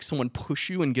had like someone push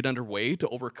you and get underway to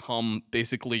overcome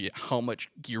basically how much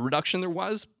gear reduction there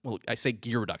was. Well, I say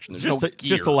gear reduction. There's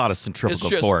just a lot of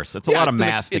centrifugal force. It's a lot of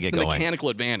mass to get going. It's the mechanical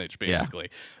advantage, basically.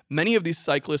 Many of these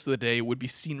cyclists of the day would be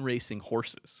seen racing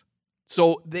horses.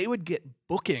 So they would get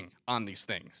booking on these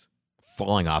things.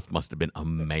 Falling off must have been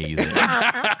amazing.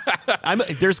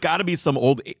 There's got to be some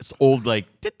old like,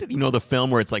 you know, the film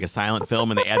where it's like a silent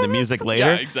film and they add the music later?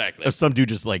 Yeah, exactly. Of some dude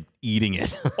just like eating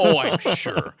it. Oh, I'm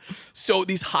sure. So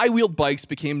these high-wheeled bikes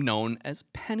became known as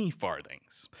penny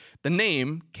farthings. The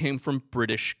name came from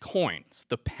British coins,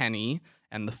 the penny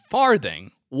and the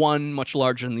farthing, one much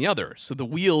larger than the other. So the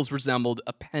wheels resembled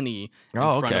a penny in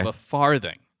front of a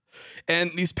farthing.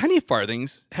 And these penny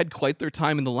farthings had quite their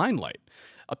time in the limelight.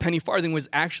 A penny farthing was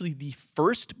actually the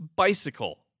first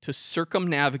bicycle to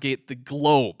circumnavigate the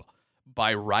globe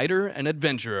by writer and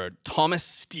adventurer Thomas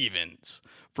Stevens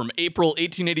from April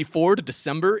 1884 to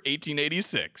December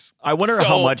 1886. I wonder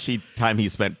how much time he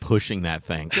spent pushing that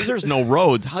thing. Because there's no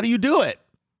roads. How do you do it?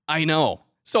 I know.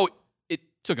 So it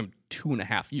took him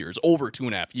 2.5 years, over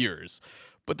 2.5 years.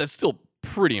 But that's still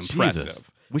pretty impressive. Jesus.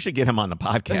 We should get him on the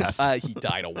podcast. He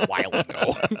died a while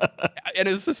ago. And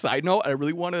as a side note, I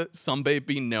really want to someday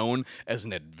be known as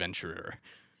an adventurer.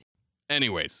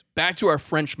 Anyways, back to our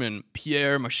Frenchman,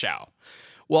 Pierre Michaux.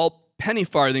 Well, penny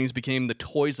farthings became the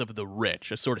toys of the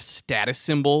rich, a sort of status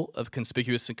symbol of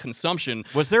conspicuous consumption.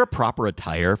 Was there a proper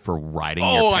attire for riding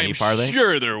your penny I'm farthing?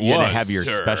 sure there was. You had to have your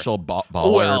sir. special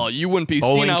baller. Well, you wouldn't be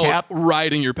bowling seen out cap?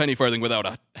 riding your penny farthing without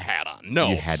a hat on. No,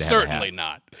 You had to have a certainly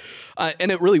hat. not.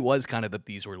 And it really was kind of that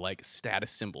these were like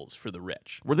status symbols for the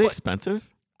rich. Were they expensive?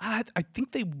 I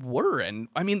think they were, and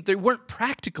I mean they weren't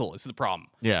practical. Is the problem?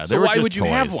 Yeah. So they were why just would you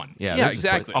have toys. one? Yeah, Yeah, they're just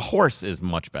toys. exactly. A horse is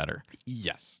much better.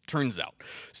 Yes, turns out.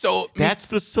 So That's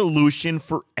the solution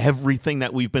for everything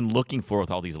that we've been looking for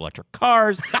with all these electric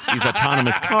cars, these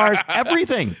autonomous cars,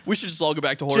 everything. we should just all go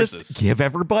back to horses. Just give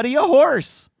everybody a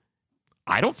horse.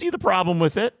 I don't see the problem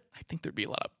with it. I think there'd be a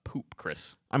lot of poop,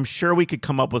 Chris. I'm sure we could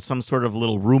come up with some sort of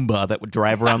little Roomba that would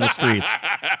drive around the streets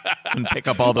and pick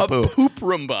up all the a poop. poop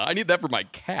Roomba. I need that for my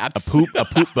cats. A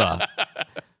poopba.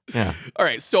 Yeah. All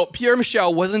right, so Pierre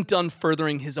Michel wasn't done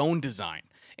furthering his own design,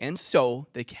 and so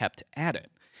they kept at it.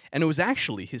 And it was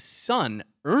actually his son,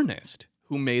 Ernest,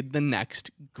 who made the next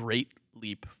great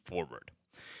leap forward.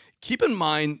 Keep in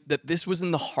mind that this was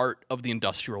in the heart of the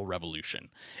Industrial Revolution.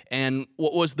 And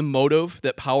what was the motive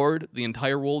that powered the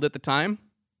entire world at the time?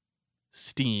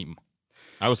 Steam.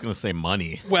 I was going to say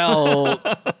money. Well,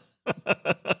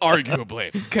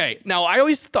 arguably. Okay, now I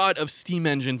always thought of steam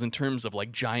engines in terms of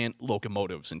like giant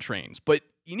locomotives and trains, but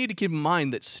you need to keep in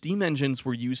mind that steam engines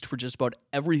were used for just about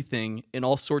everything in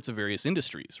all sorts of various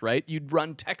industries, right? You'd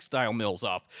run textile mills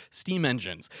off steam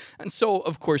engines. And so,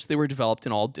 of course, they were developed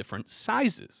in all different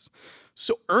sizes.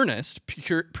 So Ernest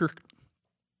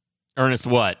Ernest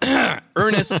what?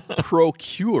 Ernest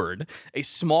procured a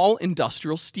small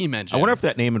industrial steam engine. I wonder if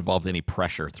that name involved any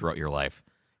pressure throughout your life.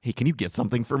 Hey, can you get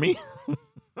something for me?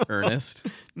 Ernest.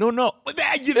 No.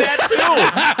 That too.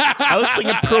 I was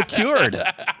thinking procured.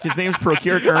 His name's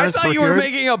procured. Ernest I thought you procured. were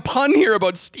making a pun here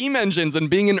about steam engines and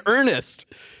being an earnest.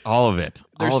 All of it.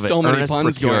 There's all of it. so many Ernest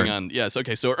puns procured. going on. Yes,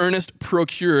 okay. So Ernest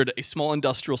procured a small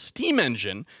industrial steam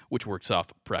engine, which works off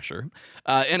pressure,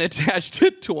 and attached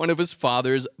it to one of his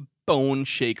father's bone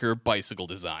shaker bicycle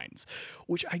designs,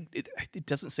 which it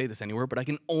doesn't say this anywhere, but I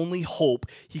can only hope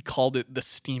he called it the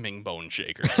steaming bone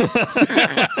shaker.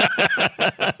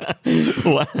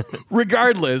 What?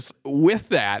 Regardless, with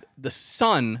that, the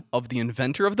son of the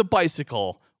inventor of the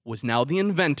bicycle was now the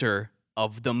inventor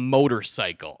of the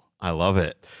motorcycle. I love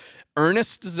it.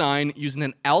 Ernest's design using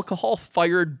an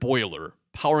alcohol-fired boiler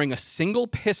powering a single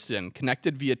piston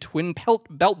connected via twin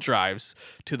belt drives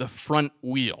to the front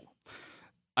wheel.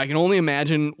 I can only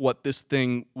imagine what this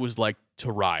thing was like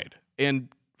to ride. And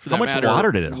for How that much matter,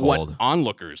 water did it what hold?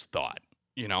 onlookers thought,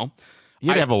 you know? You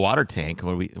had to have a water tank.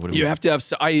 What do we You have to have.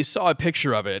 I saw a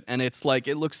picture of it, and it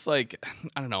looks like,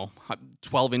 I don't know,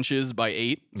 12 inches by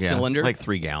 8 cylinder. like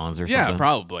 3 gallons or Yeah, something.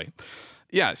 probably.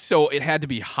 Yeah, so it had to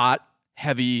be hot,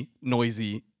 heavy,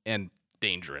 noisy, and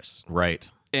dangerous. Right.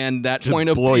 And that Just point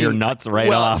of blow being, your nuts right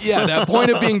well, off. Yeah, that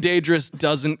point of being dangerous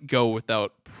doesn't go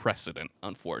without precedent,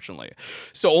 unfortunately.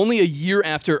 So only a year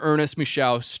after Ernest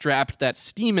Michel strapped that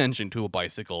steam engine to a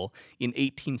bicycle, in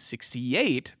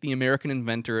 1868, the American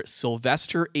inventor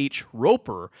Sylvester H.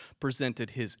 Roper presented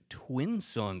his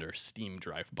twin-cylinder steam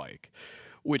drive bike,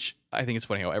 which I think it's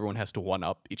funny how everyone has to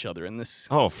one-up each other in this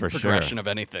Oh, for sure. progression of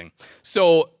anything.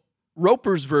 So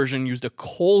Roper's version used a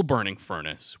coal-burning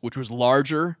furnace, which was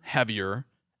larger, heavier,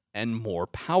 and more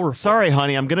powerful. Sorry,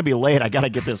 honey, I'm gonna be late. I gotta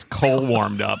get this coal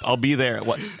warmed up. I'll be there.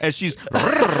 What? As she's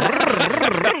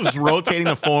just rotating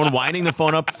the phone, winding the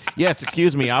phone up. Yes,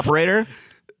 excuse me, operator.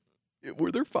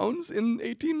 Were there phones in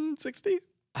 1860?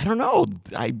 I don't know.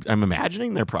 I'm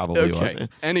imagining there probably was.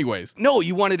 Anyways, no,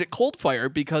 you wanted it cold fire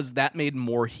because that made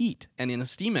more heat. And in a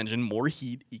steam engine, more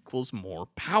heat equals more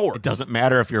power. It doesn't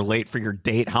matter if you're late for your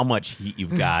date, how much heat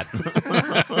you've got.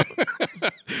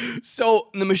 So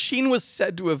the machine was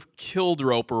said to have killed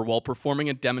Roper while performing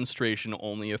a demonstration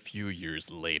only a few years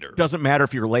later. Doesn't matter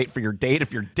if you're late for your date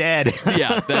if you're dead.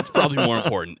 Yeah, that's probably more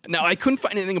important. Now, I couldn't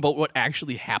find anything about what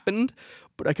actually happened,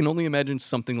 but I can only imagine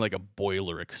something like a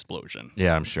boiler explosion.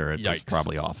 Yeah, I'm sure it was Yikes.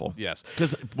 probably awful. Yes.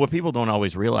 Because what people don't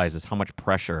always realize is how much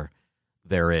pressure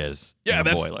there is in a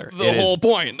that's boiler. the whole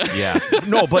point. Yeah.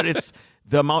 No, but it's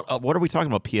the amount of, what are we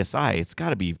talking about, PSI? It's got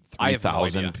to be I have no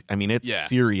 3,000. idea. I mean, it's Yeah.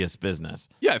 serious business.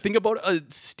 Yeah, think about a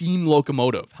steam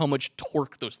locomotive. How much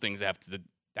torque those things have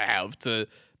to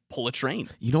pull a train.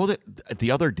 You know that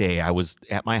the other day I was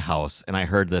at my house and I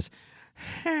heard this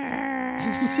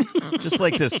just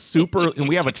like this super, and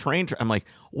we have a train. I'm like,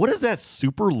 what is that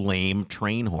super lame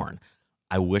train horn?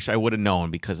 I wish I would have known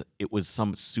because it was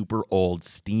some super old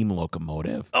steam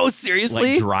locomotive. Oh,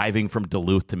 seriously? Like driving from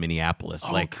Duluth to Minneapolis.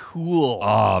 Oh, Like, cool.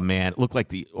 oh man, it looked like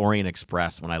the Orient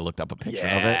Express when I looked up a picture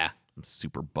of it. I'm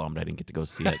super bummed I didn't get to go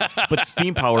see it. But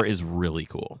steam power is really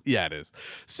cool. Yeah, it is.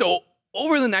 So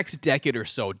over the next decade or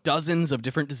so, dozens of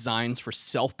different designs for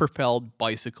self-propelled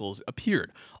bicycles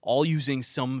appeared, all using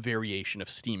some variation of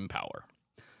steam power.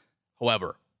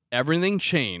 However, everything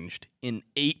changed in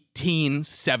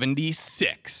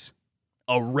 1876.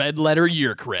 A red letter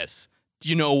year, Chris. Do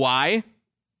you know why?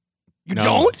 You No.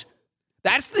 don't?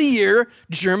 That's the year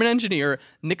German engineer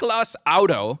Nikolaus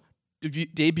Otto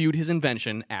debuted his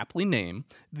invention, aptly named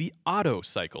the Otto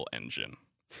cycle engine.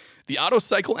 The Otto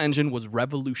cycle engine was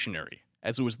revolutionary,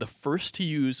 as it was the first to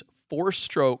use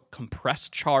four-stroke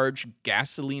compressed charge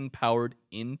gasoline-powered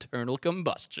internal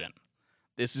combustion.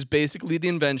 This is basically the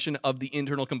invention of the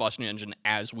internal combustion engine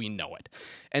as we know it.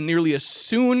 And nearly as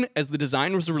soon as the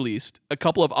design was released, a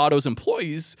couple of Otto's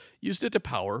employees used it to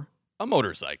power a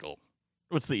motorcycle.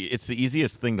 It's the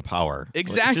easiest thing to power.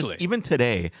 Exactly. Just even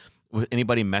today, when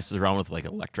anybody messes around with like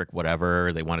electric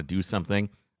whatever, they want to do something,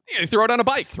 You throw it on a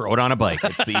bike. throw it on a bike.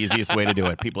 It's the easiest way to do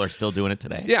it. People are still doing it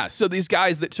today. Yeah, so these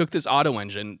guys that took this Otto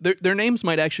engine, their names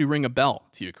might actually ring a bell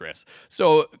to you, Chris.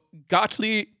 So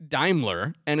Gottlieb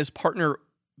Daimler and his partner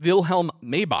Wilhelm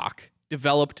Maybach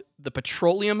developed the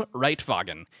petroleum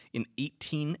Reitwagen in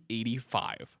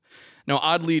 1885. Now,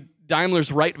 oddly, Daimler's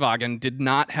Reitwagen did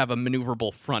not have a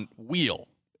maneuverable front wheel.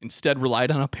 Instead,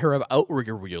 relied on a pair of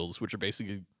outrigger wheels, which are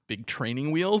basically big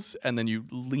training wheels, and then you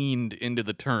leaned into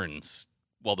the turns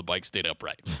while the bike stayed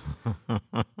upright.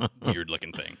 Weird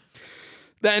looking thing.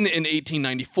 Then in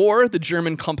 1894, the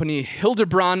German company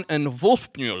Hildebrand and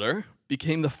Wolfmüller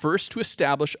became the first to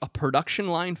establish a production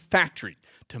line factory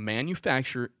to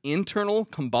manufacture internal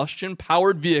combustion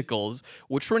powered vehicles,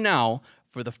 which were now,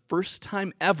 for the first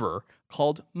time ever,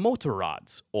 called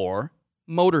Motorrads or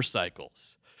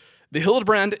motorcycles. The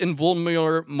Hildebrand and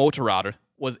Wolfmüller Motorrad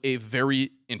was a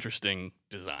very interesting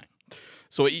design.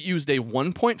 So it used a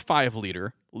 1.5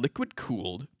 liter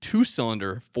liquid-cooled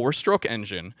 2-cylinder 4-stroke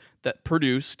engine that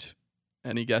produced,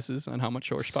 any guesses on how much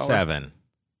horsepower? 7.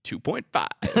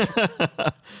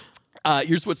 2.5.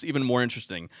 Here's what's even more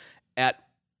interesting. At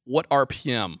what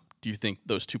RPM do you think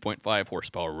those 2.5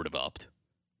 horsepower were developed?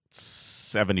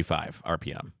 75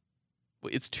 RPM.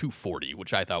 It's 240,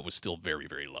 which I thought was still very,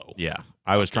 very low. Yeah.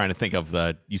 I was trying to think of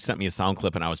you sent me a sound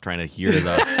clip and I was trying to hear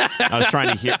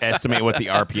estimate what the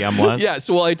RPM was. Yeah,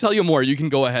 so while I tell you more, you can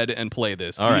go ahead and play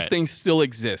this. All These right. things still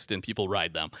exist and people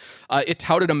ride them. It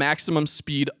touted a maximum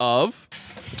speed of,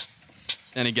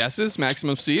 any guesses,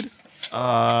 maximum speed?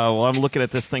 Well, I'm looking at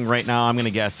this thing right now. I'm going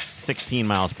to guess 16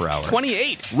 miles per hour.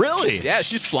 28. Really? Yeah,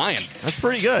 she's flying. That's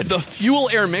pretty good. The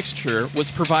fuel-air mixture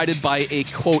was provided by a,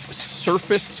 quote,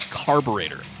 surface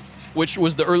carburetor, which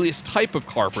was the earliest type of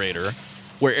carburetor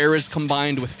where air is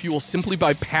combined with fuel simply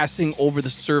by passing over the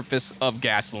surface of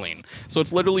gasoline. So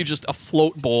it's literally just a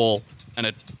float bowl and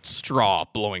a straw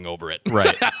blowing over it.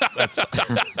 Right. That's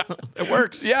it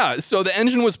works. Yeah, so the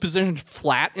engine was positioned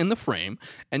flat in the frame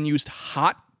and used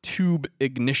hot tube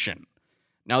ignition.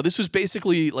 Now, this was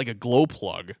basically like a glow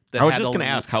plug. I was just going to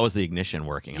ask, how is the ignition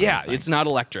working on Yeah, this thing? it's not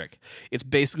electric. It's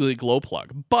basically a glow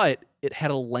plug, but it had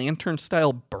a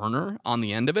lantern-style burner on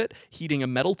the end of it, heating a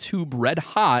metal tube red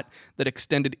hot that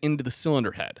extended into the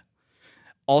cylinder head.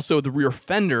 Also, the rear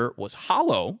fender was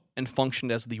hollow and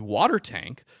functioned as the water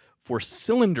tank for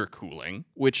cylinder cooling,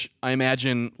 which I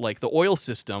imagine, like the oil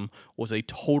system, was a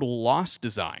total loss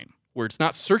design, where it's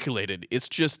not circulated, it's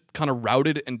just kind of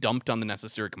routed and dumped on the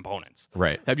necessary components.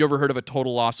 Right. Have you ever heard of a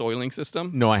total loss oiling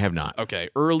system? No, I have not. Okay,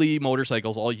 early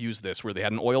motorcycles all use this, where they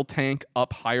had an oil tank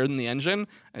up higher than the engine,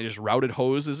 and they just routed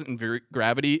hoses and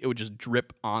gravity. It would just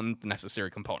drip on the necessary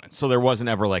components. So there wasn't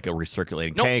ever like a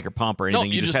recirculating Nope. tank or pump or no,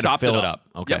 anything. you just had to topped fill it up.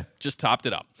 Okay. Yep, just topped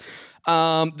it up.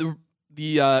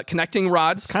 The connecting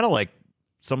rods, Kind of like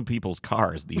some people's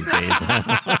cars these days.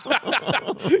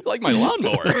 like my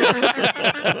lawnmower.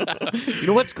 You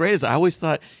know what's great is I always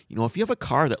thought, if you have a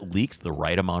car that leaks the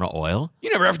right amount of oil,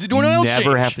 You never have to do an oil change.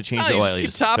 never have to change the you oil. Just You keep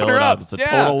just topping fill her it up. up. It's a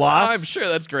Yeah, total loss. I'm sure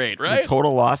that's great, The right?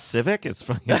 total loss Civic, it's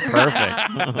fucking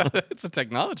perfect. It's a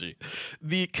technology.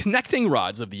 The connecting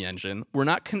rods of the engine were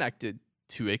not connected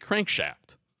to a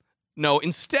crankshaft. No,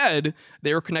 instead,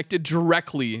 they were connected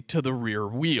directly to the rear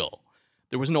wheel.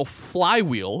 There was no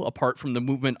flywheel apart from the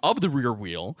movement of the rear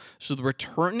wheel, so the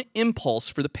return impulse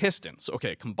for the piston. So,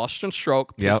 okay, combustion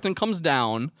stroke, Yep. piston comes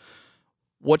down.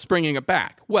 What's bringing it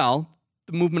back? Well,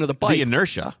 the movement of the bike. The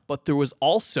inertia. But there was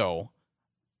also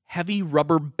heavy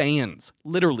rubber bands,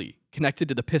 literally connected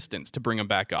to the pistons to bring them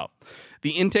back up.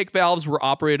 The intake valves were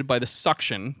operated by the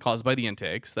suction caused by the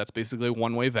intakes. That's basically a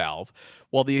one-way valve.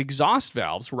 While the exhaust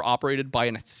valves were operated by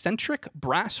an eccentric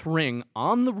brass ring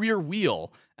on the rear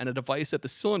wheel and a device at the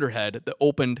cylinder head that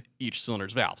opened each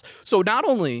cylinder's valves. So not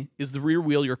only is the rear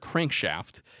wheel your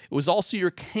crankshaft, it was also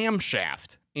your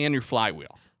camshaft and your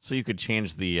flywheel. So you could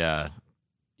change the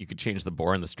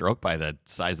bore and the stroke by the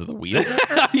size of the wheel.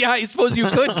 Yeah, I suppose you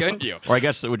could, couldn't you? Or I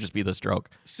guess it would just be the stroke.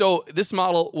 So this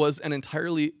model was an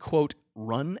entirely, quote,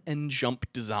 run and jump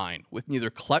design with neither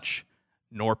clutch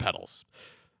nor pedals.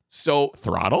 So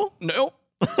Throttle? no,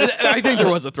 I think there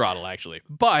was a throttle actually.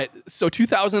 But so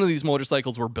 2,000 of these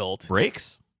motorcycles were built.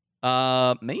 Brakes?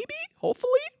 Maybe,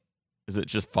 hopefully, Is it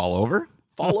just fall over?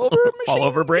 fall over machine. Fall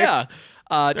over brakes? Yeah.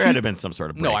 There had to have been some sort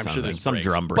of brakes. No, I'm on sure the there's thing. Some brakes.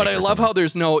 drum brake. But I or love something. how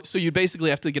there's no. So you basically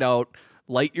have to get out,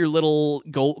 light your little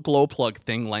glow plug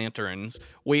thing, lanterns,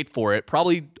 wait for it,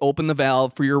 probably open the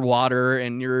valve for your water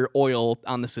and your oil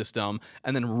on the system,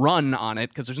 and then run on it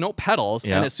because there's no pedals.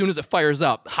 Yeah. And as soon as it fires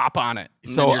up, hop on it.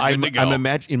 And So then you're I'm good to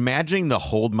go. imagining the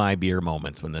hold my beer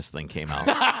moments when this thing came out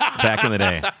back in the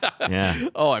day. Yeah,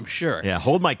 Oh, I'm sure. yeah.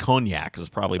 Hold my cognac was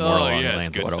probably more along the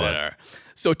lines of what it was.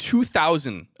 So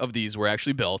 2,000 of these were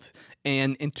actually built,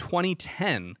 and in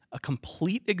 2010, a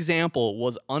complete example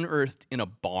was unearthed in a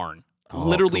barn. Oh,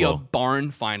 Literally cool. a barn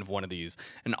find of one of these,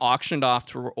 and auctioned off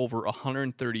for over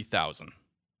 130,000.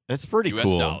 That's pretty US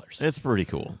cool. dollars. It's pretty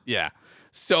cool. Yeah.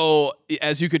 So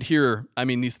as you could hear, I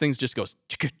mean, these things just goes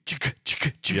chicka chicka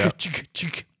chicka chicka Yep. chicka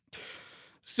chicka.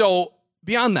 So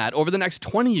beyond that, over the next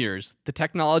 20 years, the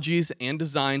technologies and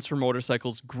designs for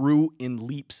motorcycles grew in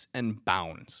leaps and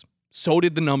bounds. So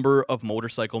did the number of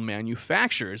motorcycle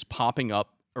manufacturers popping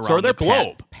up around So are there the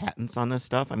globe. patents on this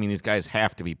stuff? I mean, these guys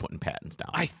have to be putting patents down.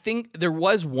 I think there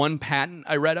was one patent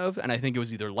I read of, and I think it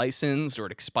was either licensed or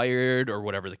it expired or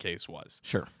whatever the case was.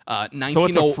 Sure. 19 So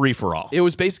it's a free for all. It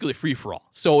was basically free for all.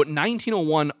 So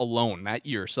 1901 alone, that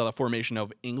year, saw the formation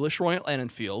of English Royal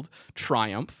Enfield,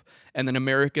 Triumph, and then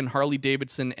American Harley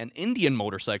Davidson and Indian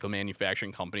Motorcycle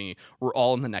Manufacturing Company were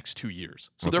all in the next 2 years.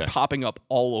 So they're Okay. popping up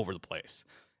all over the place.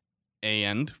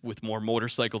 And with more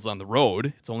motorcycles on the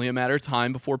road, it's only a matter of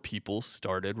time before people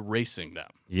started racing them.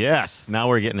 Yes. Now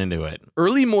we're getting into it.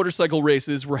 Early motorcycle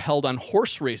races were held on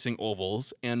horse racing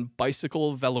ovals and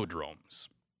bicycle velodromes.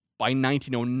 By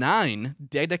 1909,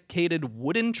 dedicated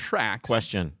wooden tracks.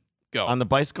 Question. Go. On the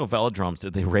bicycle velodromes,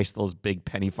 did they race those big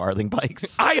penny farthing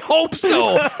bikes? I hope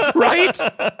so, right?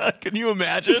 Can you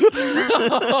imagine?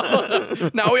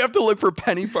 Now we have to look for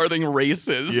penny farthing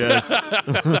races. Yes.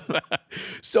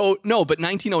 So, no, but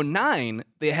 1909,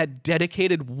 they had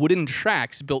dedicated wooden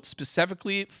tracks built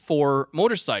specifically for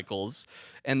motorcycles,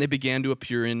 and they began to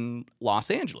appear in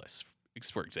Los Angeles,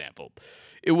 for example.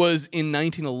 It was in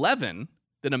 1911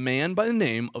 that a man by the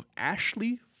name of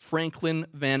Ashley Franklin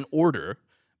Van Order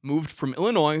moved from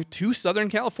Illinois to Southern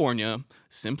California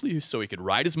simply so he could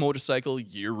ride his motorcycle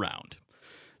year-round.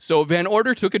 So Van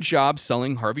Order took a job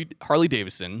selling Harley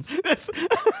Davidsons.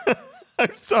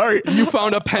 I'm sorry. You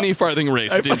found a penny farthing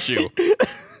race, didn't you?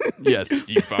 Yes,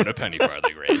 you found a penny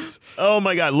farthing race. Oh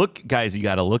my God. Look, guys, you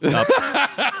got to look up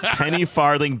penny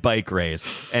farthing bike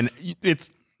race. And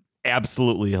it's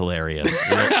absolutely hilarious.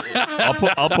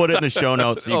 I'll put it in the show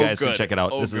notes so you guys can good. check it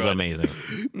out. Oh, This is good. amazing.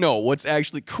 No, what's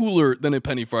actually cooler than a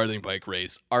penny farthing bike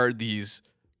race are these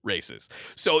races.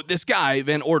 So this guy,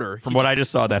 Van Order, From what I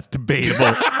just saw, that's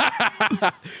debatable.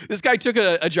 this guy took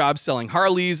a job selling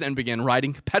Harleys and began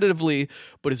riding competitively,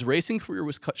 but his racing career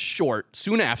was cut short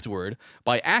soon afterward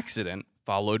by accident,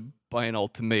 followed by an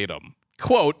ultimatum.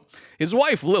 Quote, his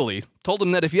wife, Lily, told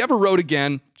him that if he ever rode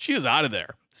again, she was out of there,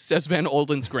 says Van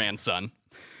Olden's grandson.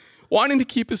 Wanting to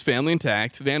keep his family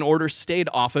intact, Van Order stayed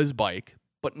off his bike,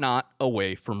 but not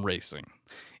away from racing.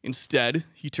 Instead,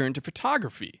 he turned to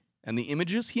photography, and the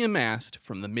images he amassed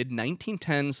from the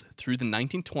mid-1910s through the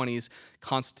 1920s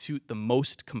constitute the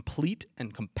most complete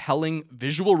and compelling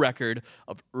visual record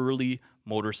of early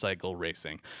motorcycle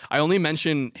racing. I only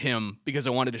mention him because I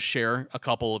wanted to share a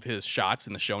couple of his shots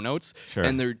in the show notes, Sure.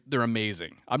 and they're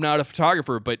amazing. I'm not a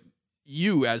photographer, but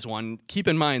you, as one, keep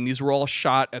in mind these were all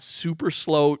shot at super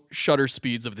slow shutter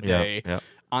speeds of the day Yep.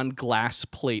 on glass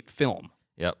plate film.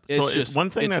 Yep. It's So just- one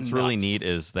thing it's that's really nuts. neat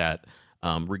is that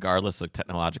regardless of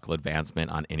technological advancement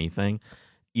on anything,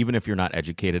 even if you're not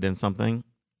educated in something,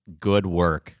 good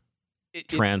work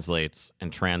translates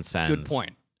and transcends Good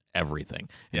point. everything.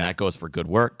 And Yeah. that goes for good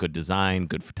work, good design,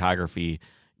 good photography,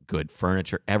 good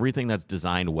furniture, everything that's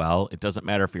designed well. It doesn't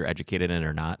matter if you're educated in it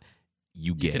or not.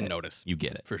 You You get can it. notice. You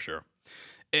get it. For sure.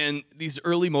 And these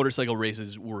early motorcycle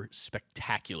races were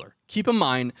spectacular. Keep in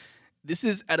mind, This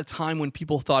is at a time when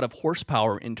people thought of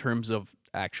horsepower in terms of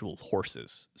actual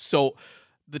horses. So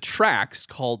the tracks,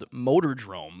 called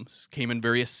motordromes, came in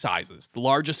various sizes, the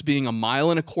largest being a 1.25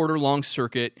 mile long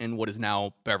circuit in what is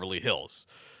now Beverly Hills.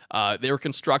 They were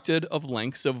constructed of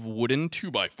lengths of wooden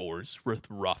 2x4s with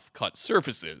rough cut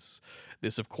surfaces.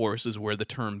 This, of course, is where the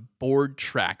term board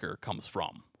tracker comes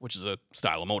from, which is a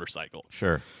style of motorcycle.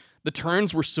 Sure. The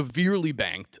turns were severely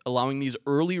banked, allowing these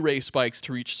early race bikes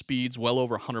to reach speeds well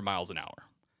over 100 miles an hour.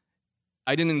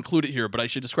 I didn't include it here, but I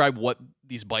should describe what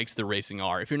these bikes they're racing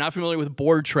are. If you're not familiar with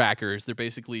board trackers, they're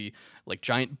basically like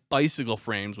giant bicycle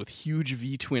frames with huge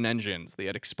V-twin engines. They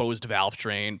had exposed valve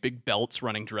train, big belts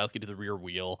running directly to the rear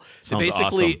wheel. Sounds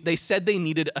awesome. They said they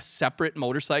needed a separate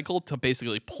motorcycle to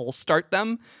basically pull start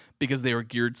them because they were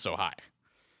geared so high.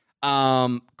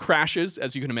 Crashes,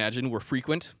 as you can imagine, were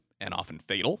frequent and often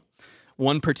fatal.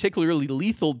 One particularly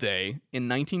lethal day in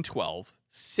 1912,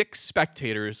 6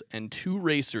 spectators and 2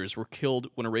 racers were killed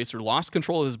when a racer lost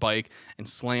control of his bike and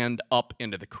slammed up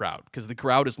into the crowd, because the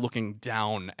crowd is looking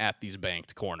down at these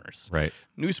banked corners. Right.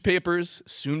 Newspapers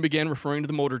soon began referring to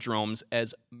the motordromes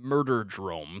as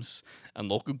murderdromes, and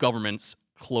local governments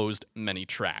closed many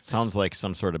tracks. Sounds like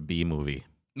some sort of B movie.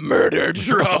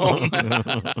 Murderdrome.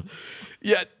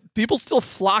 Yet people still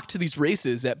flock to these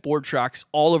races at board tracks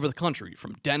all over the country,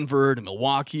 from Denver to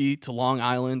Milwaukee to Long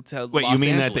Island to Wait, Los you mean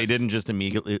Angeles. that they didn't just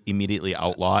immediately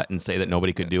outlaw it and say that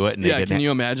nobody could do it? And they Yeah, didn't can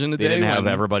you imagine a they day didn't have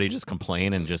when- everybody just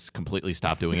complain and just completely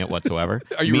stop doing it whatsoever?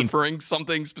 Are you mean, referring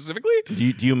something specifically? do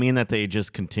you mean that they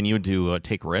just continued to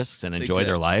take risks and enjoy did.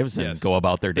 their lives and Yes. go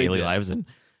about their They daily did. lives? And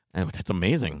that's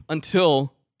amazing.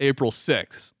 Until April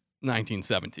 6,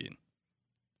 1917,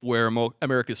 where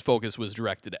America's focus was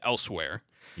directed elsewhere.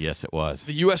 Yes, it was.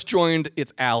 The U.S. joined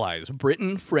its allies,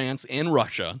 Britain, France, and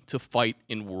Russia, to fight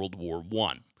in World War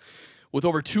I. With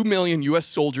over 2 million U.S.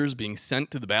 soldiers being sent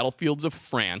to the battlefields of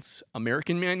France,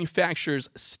 American manufacturers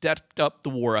stepped up the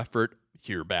war effort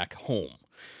here back home.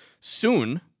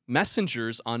 Soon,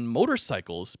 messengers on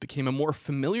motorcycles became a more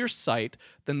familiar sight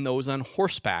than those on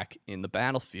horseback in the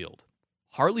battlefield.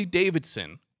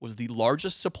 Harley-Davidson was the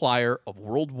largest supplier of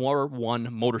World War I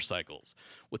motorcycles,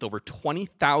 with over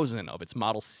 20,000 of its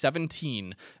Model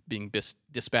 17 being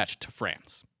dispatched to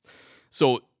France.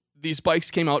 So these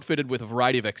bikes came outfitted with a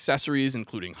variety of accessories,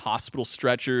 including hospital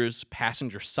stretchers,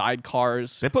 passenger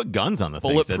sidecars, They put guns on the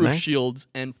things, didn't bulletproof they? shields,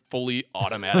 and fully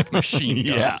automatic machine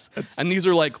Yeah, guns. And these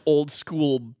are like old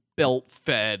school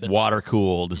belt-fed. Water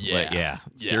cooled. Yeah. Yes.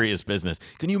 Serious business.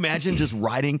 Can you imagine just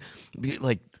riding,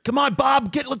 like, come on,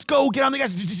 Bob, let's go, get on the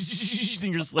gas. And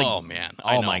you're just like, Oh man!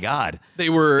 I oh know. my God. They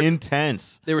were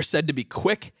Intense. said to be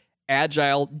quick,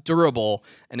 agile, durable,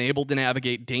 and able to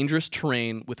navigate dangerous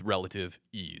terrain with relative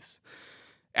ease.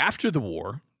 After the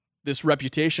war, this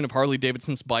reputation of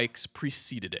Harley-Davidson's bikes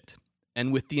preceded it.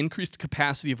 And with the increased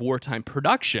capacity of wartime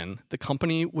production, the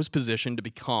company was positioned to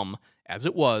become, as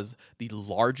it was, the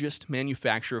largest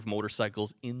manufacturer of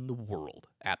motorcycles in the world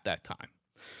at that time.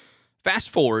 Fast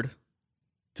forward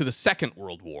to the Second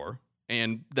World War,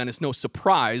 and then it's no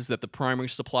surprise that the primary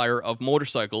supplier of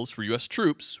motorcycles for U.S.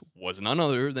 troops was none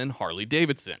other than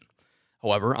Harley-Davidson.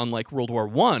 However, unlike World War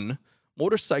I,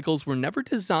 motorcycles were never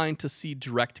designed to see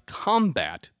direct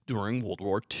combat during World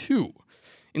War II.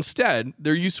 Instead,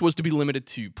 their use was to be limited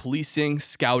to policing,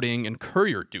 scouting, and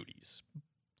courier duties.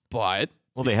 But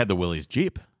Well, they had the Willys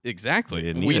Jeep. exactly, They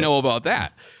didn't need we it. know about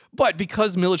that. But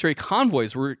because military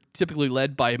convoys were typically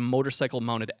led by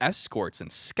motorcycle-mounted escorts and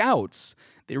scouts,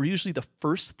 they were usually the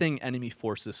first thing enemy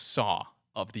forces saw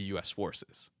of the U.S.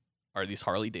 forces, are these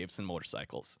Harley-Davidson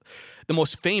motorcycles. The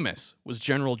most famous was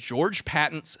General George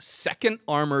Patton's 2nd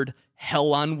Armored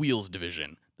Hell on Wheels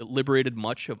Division that liberated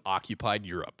much of occupied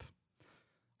Europe.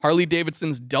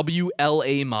 Harley-Davidson's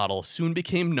WLA model soon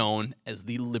became known as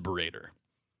the Liberator.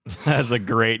 That's a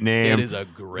great name. It is a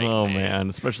great Oh name. man,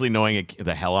 especially knowing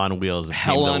the Hell on Wheels. it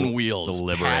Hell came to on Wheels, the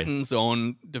Liberator. Patton's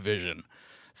own division.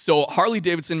 So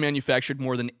Harley-Davidson manufactured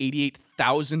more than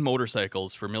 88,000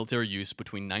 motorcycles for military use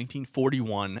between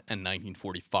 1941 and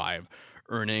 1945,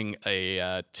 earning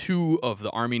 2 of the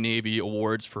Army-Navy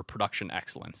awards for production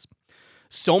excellence.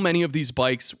 So many of these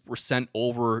bikes were sent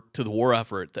over to the war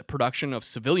effort that production of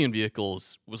civilian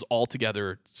vehicles was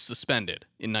altogether suspended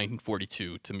in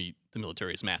 1942 to meet the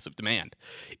military's massive demand.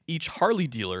 Each Harley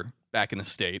dealer back in the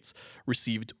States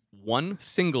received one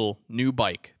single new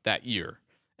bike that year,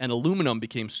 and aluminum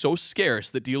became so scarce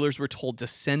that dealers were told to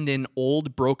send in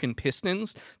old broken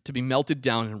pistons to be melted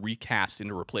down and recast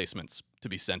into replacements to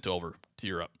be sent over to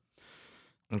Europe.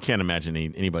 I can't imagine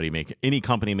any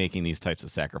company making these types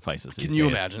of sacrifices. Can you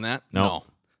imagine that? No.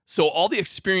 So all the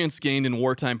experience gained in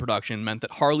wartime production meant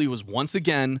that Harley was once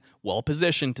again well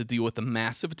positioned to deal with the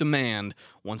massive demand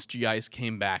once GIs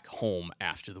came back home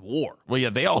after the war. Well, yeah,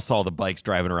 they all saw the bikes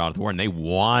driving around at the war, and they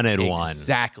wanted one.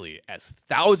 Exactly. As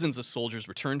thousands of soldiers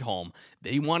returned home,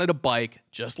 they wanted a bike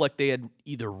just like they had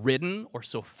either ridden or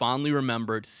so fondly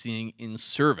remembered seeing in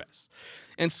service.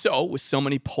 And so, with so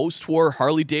many post-war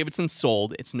Harley-Davidsons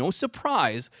sold, it's no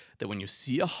surprise that when you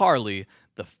see a Harley,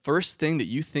 the first thing that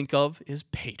you think of is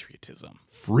patriotism.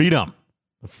 Freedom.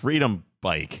 The freedom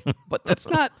bike. But that's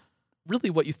not really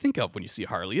what you think of when you see a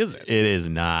Harley, is it? It is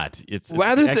not. It's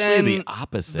Rather actually than the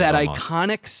opposite. that almost.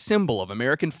 iconic symbol of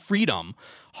American freedom,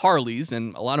 Harleys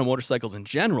and a lot of motorcycles in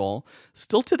general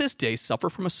still to this day suffer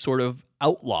from a sort of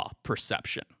outlaw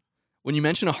perception. When you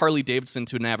mention a Harley Davidson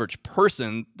to an average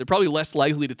person, they're probably less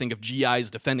likely to think of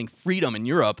GIs defending freedom in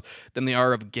Europe than they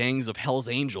are of gangs of Hell's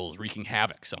Angels wreaking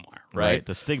havoc somewhere, right?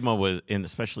 The stigma was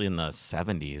especially in the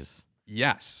 70s.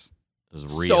 Yes. It was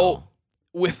real. So,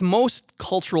 with most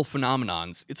cultural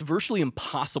phenomenons, it's virtually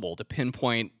impossible to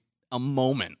pinpoint a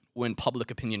moment when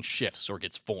public opinion shifts or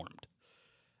gets formed.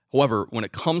 However, when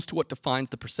it comes to what defines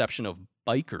the perception of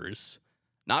bikers,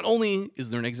 not only is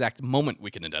there an exact moment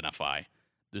we can identify,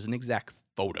 there's an exact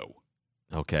photo.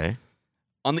 Okay.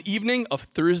 On the evening of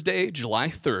Thursday, July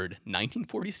 3rd,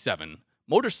 1947,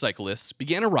 motorcyclists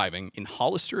began arriving in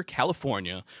Hollister,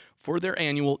 California for their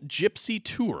annual Gypsy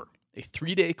Tour, a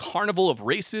 3-day carnival of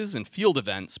races and field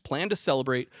events planned to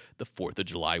celebrate the 4th of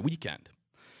July weekend.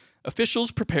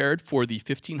 Officials prepared for the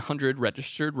 1,500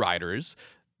 registered riders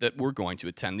that were going to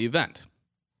attend the event.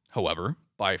 However,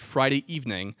 by Friday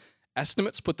evening,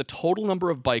 estimates put the total number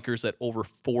of bikers at over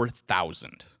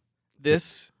 4,000.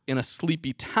 This in a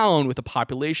sleepy town with a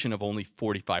population of only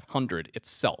 4,500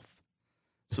 itself.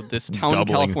 So this town in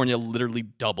California literally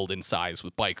doubled in size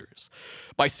with bikers.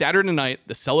 By Saturday night,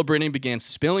 the celebrating began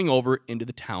spilling over into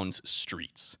the town's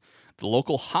streets. The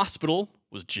local hospital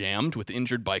was jammed with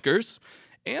injured bikers,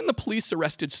 and the police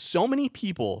arrested so many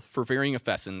people for varying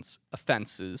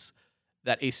offenses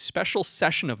that a special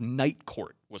session of night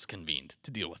court was convened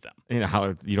to deal with them. You know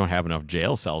how you don't have enough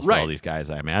jail cells for all these guys,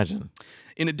 I imagine.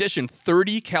 In addition,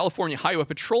 30 California Highway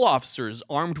Patrol officers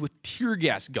armed with tear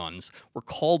gas guns were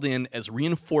called in as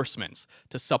reinforcements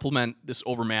to supplement this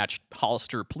overmatched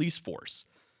Hollister police force.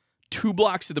 2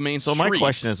 blocks of the main street. So my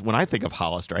question is, when I think of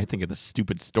Hollister, I think of the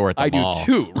stupid store at the mall. I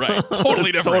do too, right.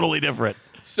 Totally different. Totally different.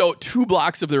 So 2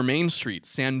 blocks of their main street,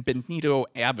 San Benito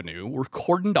Avenue, were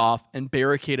cordoned off and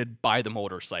barricaded by the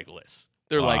motorcyclists.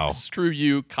 They're like, screw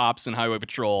you, cops and highway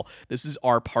patrol. This is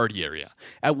our party area.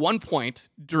 At one point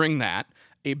during that,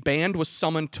 a band was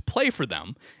summoned to play for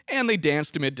them, and they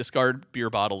danced amid discarded beer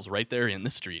bottles right there in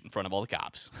the street in front of all the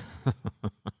cops.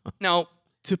 Now,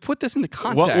 to put this into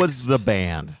context... What was the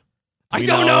band? I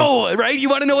don't know, right? You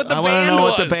want to know what the band was. I want to know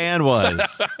what the band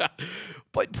was.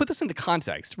 But put this into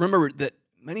context. Remember that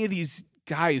many of these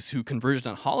guys who converged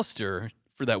on Hollister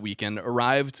for that weekend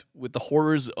arrived with the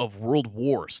horrors of World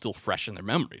War still fresh in their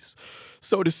memories.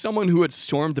 So to someone who had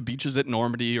stormed the beaches at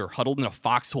Normandy or huddled in a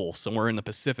foxhole somewhere in the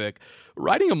Pacific,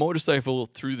 riding a motorcycle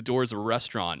through the doors of a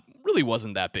restaurant really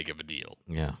wasn't that big of a deal.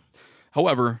 Yeah.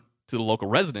 However, to the local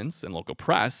residents and local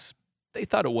press, they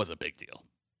thought it was a big deal.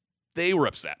 They were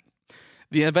upset.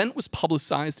 The event was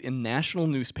publicized in national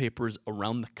newspapers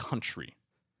around the country.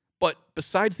 But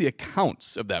besides the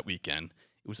accounts of that weekend,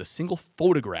 it was a single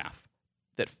photograph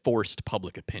that forced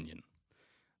public opinion.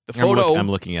 The photo, I'm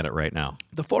looking at it right now.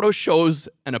 The photo shows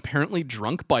an apparently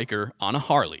drunk biker on a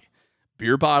Harley,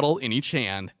 beer bottle in each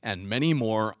hand, and many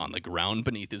more on the ground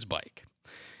beneath his bike.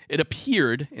 It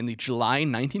appeared in the July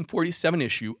 1947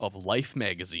 issue of Life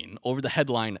magazine over the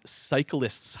headline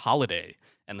Cyclist's Holiday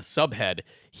and the subhead,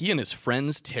 He and His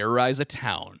Friends Terrorize a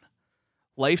Town.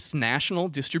 Life's national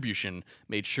distribution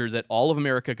made sure that all of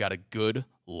America got a good,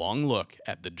 long look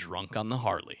at the drunk on the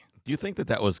Harley. Do you think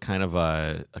that was kind of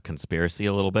a conspiracy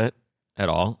a little bit at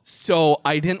all? So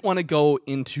I didn't want to go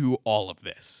into all of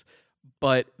this,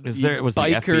 but was the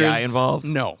FBI involved?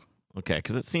 No. Okay,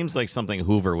 because it seems like something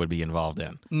Hoover would be involved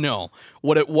in. No.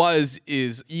 What it was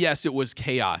is, yes, it was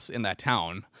chaos in that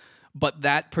town, but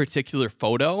that particular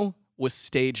photo was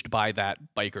staged by that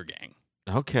biker gang.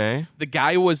 Okay. The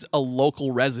guy was a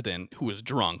local resident who was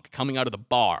drunk coming out of the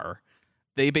bar.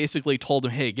 They basically told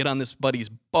him, hey, get on this buddy's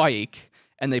bike,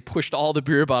 and they pushed all the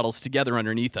beer bottles together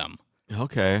underneath him.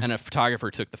 Okay. And a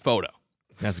photographer took the photo.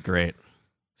 That's great.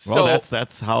 So, well,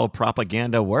 that's how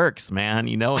propaganda works, man.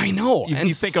 You know. I know.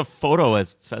 You think a photo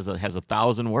has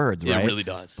 1,000 words, right? It really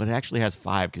does. But it actually has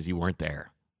 5 because you weren't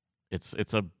there. It's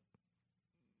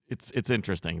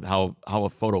interesting how a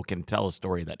photo can tell a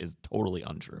story that is totally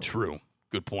untrue. True.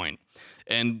 Good point.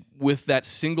 And with that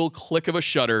single click of a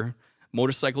shutter,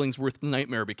 motorcycling's worst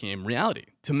nightmare became reality.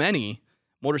 To many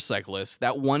motorcyclists,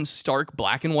 that one stark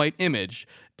black and white image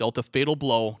dealt a fatal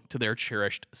blow to their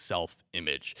cherished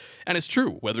self-image. And it's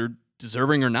true, whether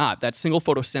deserving or not, that single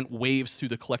photo sent waves through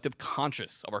the collective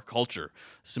conscious of our culture,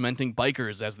 cementing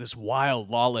bikers as this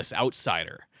wild, lawless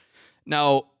outsider.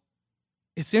 Now,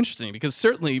 it's interesting because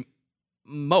certainly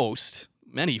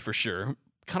many for sure,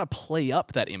 kind of play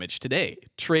up that image today,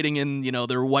 trading in,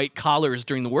 their white collars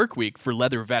during the work week for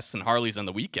leather vests and Harleys on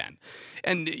the weekend.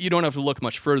 And you don't have to look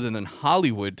much further than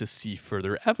Hollywood to see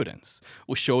further evidence,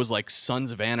 with shows like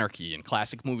Sons of Anarchy and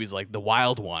classic movies like The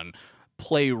Wild One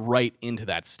play right into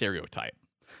that stereotype.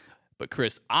 But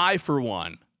Chris, I, for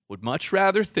one, would much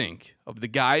rather think of the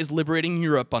guys liberating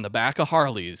Europe on the back of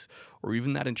Harleys, or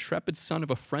even that intrepid son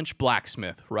of a French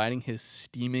blacksmith riding his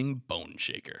steaming bone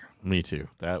shaker. Me too.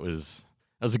 That was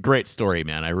a great story,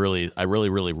 man. I really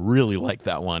like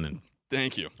that one. And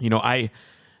thank you.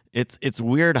 It's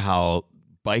weird how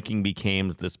biking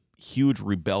became this huge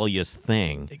rebellious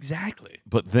thing. Exactly.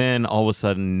 But then all of a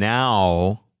sudden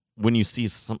now, when you see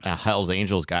some Hell's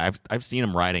Angels guy, I've seen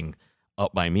him riding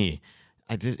up by me.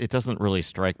 It doesn't really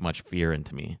strike much fear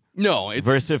into me. No,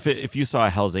 versus if you saw a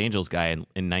Hell's Angels guy in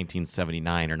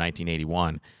 1979 or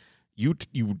 1981, you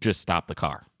just stop the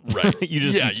car. Right.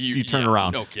 you turn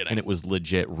around. No kidding. And it was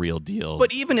legit, real deal.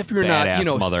 But even if you're not,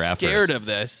 scared effers. of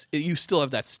this, you still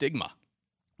have that stigma.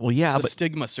 Well, yeah, the but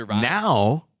stigma survives.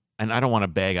 Now, and I don't want to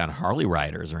bag on Harley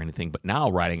riders or anything, but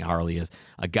now riding a Harley is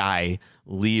a guy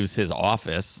leaves his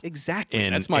office exactly.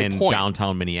 in, That's my in point.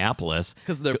 Downtown Minneapolis.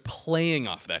 Because they're playing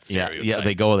off that stereotype. Yeah,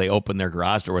 they open their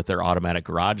garage door with their automatic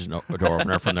garage door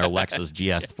opener from their Lexus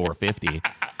GS 450.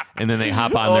 And then they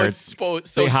hop on their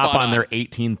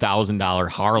 $18,000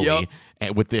 Harley. Yep.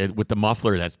 And with the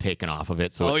muffler that's taken off of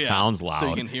it, so it sounds loud. So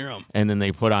you can hear them. And then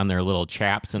they put on their little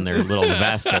chaps and their little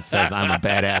vest that says "I'm a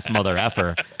badass mother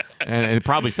effer," and it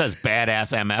probably says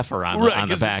 "badass MFer" on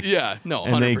the back. Yeah, no,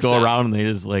 100%. And they go around and they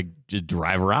just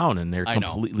drive around, and they're a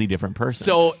completely different person.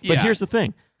 So, but here's the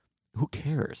thing: who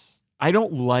cares? I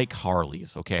don't like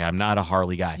Harleys, okay? I'm not a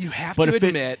Harley guy. You have to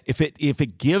admit, if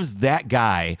it gives that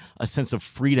guy a sense of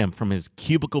freedom from his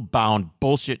cubicle-bound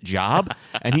bullshit job,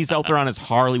 and he's out there on his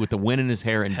Harley with the wind in his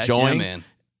hair enjoying, man.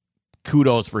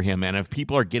 Kudos for him, man. If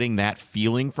people are getting that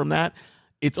feeling from that,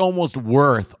 it's almost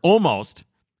worth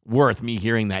me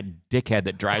hearing that dickhead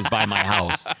that drives by my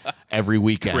house every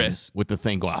weekend Chris, with the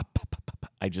thing going.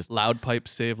 Loud pipes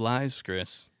save lives,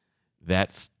 Chris.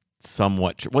 That's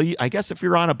somewhat well. I guess if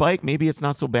you're on a bike, maybe it's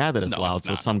not so bad that it's loud.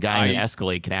 So some guy in an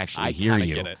Escalade can actually hear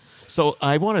you. Get it. So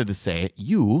I wanted to say,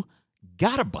 you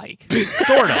got a bike,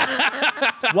 sort of.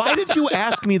 Why did you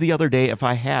ask me the other day if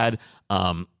I had?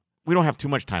 We don't have too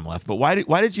much time left, but why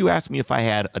did you ask me if I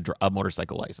had a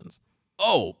motorcycle license?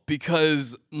 Oh,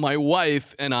 because my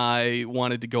wife and I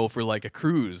wanted to go for like a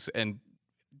cruise and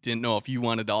didn't know if you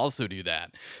wanted to also do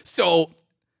that. So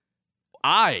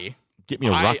Get me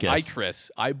a ruckus.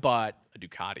 Chris, I bought a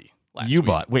Ducati last week. You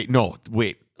bought?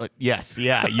 Yes,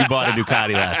 yeah, you bought a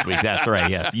Ducati last week. That's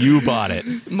right. Yes, you bought it.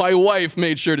 My wife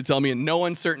made sure to tell me in no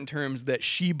uncertain terms that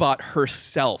she bought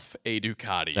herself a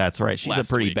Ducati. That's right. She's a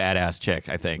pretty badass chick,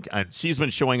 I think. She's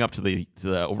been showing up to the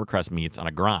Overcrest meets on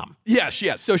a Grom. Yeah, she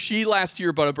has. So she last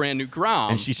year bought a brand new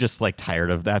Grom. And she's just like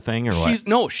tired of that thing, or what?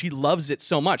 No, she loves it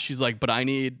so much. She's like, but I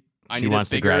need a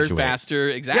bigger, faster.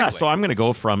 Exactly. Yeah, so I'm going to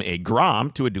go from a Grom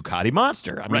to a Ducati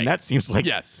Monster. I mean, that seems like...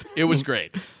 Yes, it was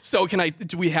great. So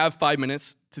do we have 5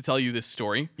 minutes to tell you this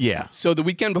story? Yeah. So the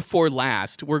weekend before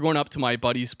last, we're going up to my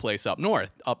buddy's place up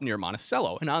north, up near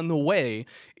Monticello. And on the way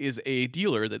is a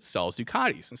dealer that sells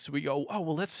Ducatis. And so we go,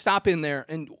 let's stop in there.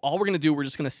 And all we're going to do, we're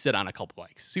just going to sit on a couple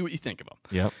bikes, see what you think of them.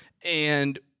 Yep.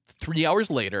 And 3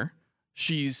 hours later,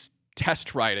 she's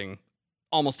test riding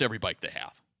almost every bike they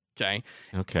have.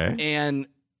 Okay. And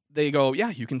they go, yeah,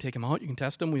 you can take them out. You can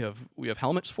test them. We have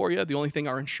helmets for you. The only thing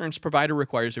our insurance provider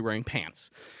requires you wearing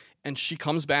pants. And she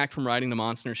comes back from riding the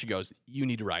Monster. She goes, you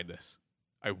need to ride this.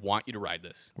 I want you to ride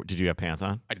this. Did you have pants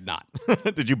on? I did not.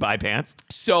 Did you buy pants?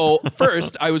 So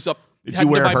first I was up to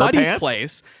my buddy's pants?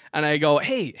 place. And I go,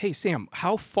 hey, Sam,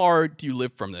 how far do you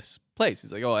live from this place?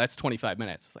 He's like, oh, that's 25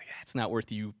 minutes. It's like, it's not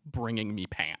worth you bringing me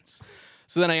pants.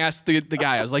 So then I asked the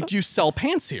guy, I was like, do you sell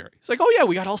pants here? He's like, oh, yeah,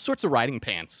 we got all sorts of riding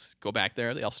pants. Go back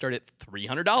there. They all start at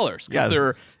 $300 because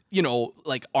they're,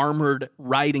 like armored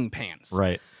riding pants.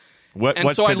 Right.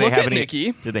 So I look at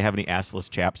Nikki. Did they have any assless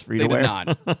chaps for you to wear? They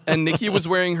did not. And Nikki was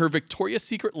wearing her Victoria's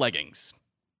Secret leggings.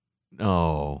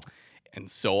 No. And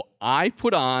so I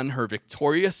put on her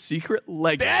Victoria's Secret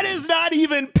leggings. That is not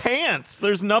even pants.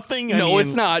 There's nothing. No,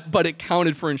 it's not, but it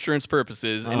counted for insurance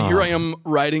purposes. And here I am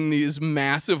riding these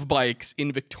massive bikes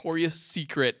in Victoria's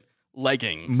Secret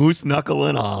leggings. Moose knuckle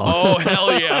and all. Oh,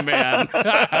 hell yeah, man.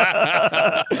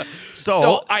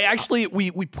 So I actually,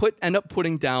 we end up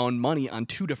putting down money on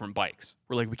 2 different bikes.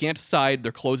 We're like, we can't decide.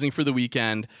 They're closing for the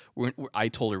weekend. I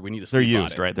told her we need to They're sleep on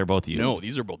used, it. right? They're both used. No,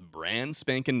 these are both brand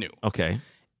spanking new. Okay.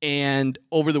 And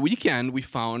over the weekend, we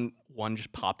found one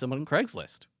just popped up on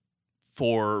Craigslist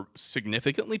for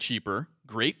significantly cheaper.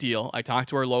 Great deal. I talked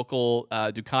to our local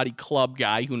Ducati club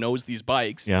guy who knows these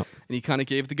bikes, Yep. and he kind of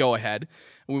gave the go-ahead.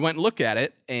 And we went and looked at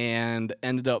it and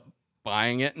ended up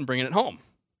buying it and bringing it home.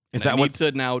 Is And that I need what's...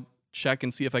 to now check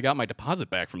and see if I got my deposit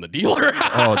back from the dealer.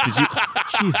 Oh, did you?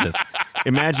 Jesus.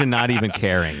 Imagine not even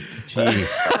caring. Gee.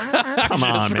 Come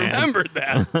on, man. Remembered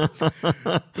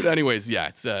that. But anyways, yeah,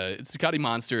 it's Ducati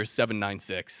Monster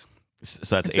 796.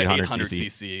 So that's It's an 800 cc.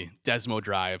 800cc Desmo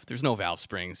drive. There's no valve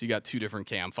springs. You got 2 different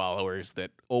cam followers that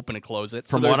open and close it.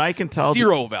 From so what there's I can tell,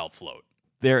 0 valve float.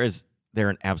 they're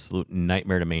an absolute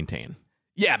nightmare to maintain.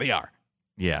 Yeah, they are.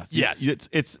 Yeah. Yes.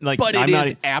 It's like, But I'm it not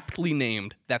is aptly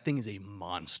named. That thing is a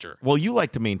monster. Well, you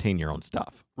like to maintain your own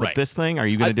stuff. With Right. this thing, are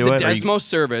you going to do the it? Are you- Desmo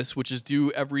service, which is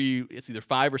due it's either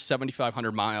 5 or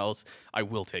 7,500 miles, I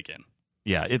will take in.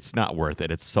 Yeah, it's not worth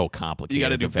it. It's so complicated. You got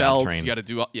to do valve belts. train. You got to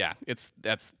do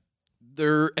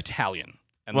they're Italian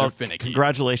and Well, they're finicky.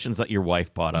 congratulations that your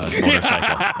wife bought a motorcycle.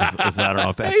 I don't know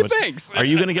if that's Hey, what. thanks. Are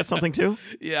you going to get something too?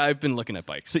 Yeah, I've been looking at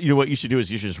bikes. So you know what you should do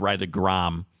is you should just ride the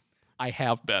Grom. I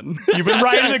have been. You've been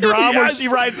riding the Grom where Yes. she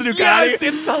rides the Ducati. Yes,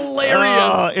 it's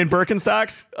hilarious. In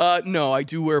Birkenstocks. No, I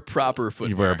do wear proper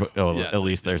footwear. You wear. Yes, at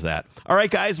least there's that. All right,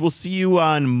 guys. We'll see you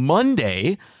on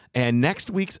Monday. And next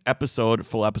week's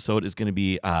full episode, is going to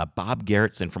be Bob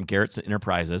Garrettson from Garrettson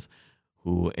Enterprises,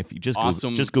 who, if you just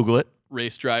Awesome. Google it.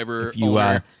 race driver. If you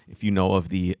owner. if you know of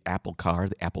the Apple car,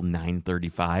 the Apple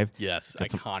 935, Yes,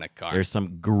 got some- iconic car. there's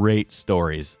some great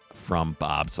stories from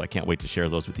Bob. So I can't wait to share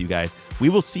those with you guys. We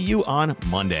will see you on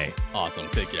Monday. Awesome.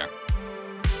 Take care.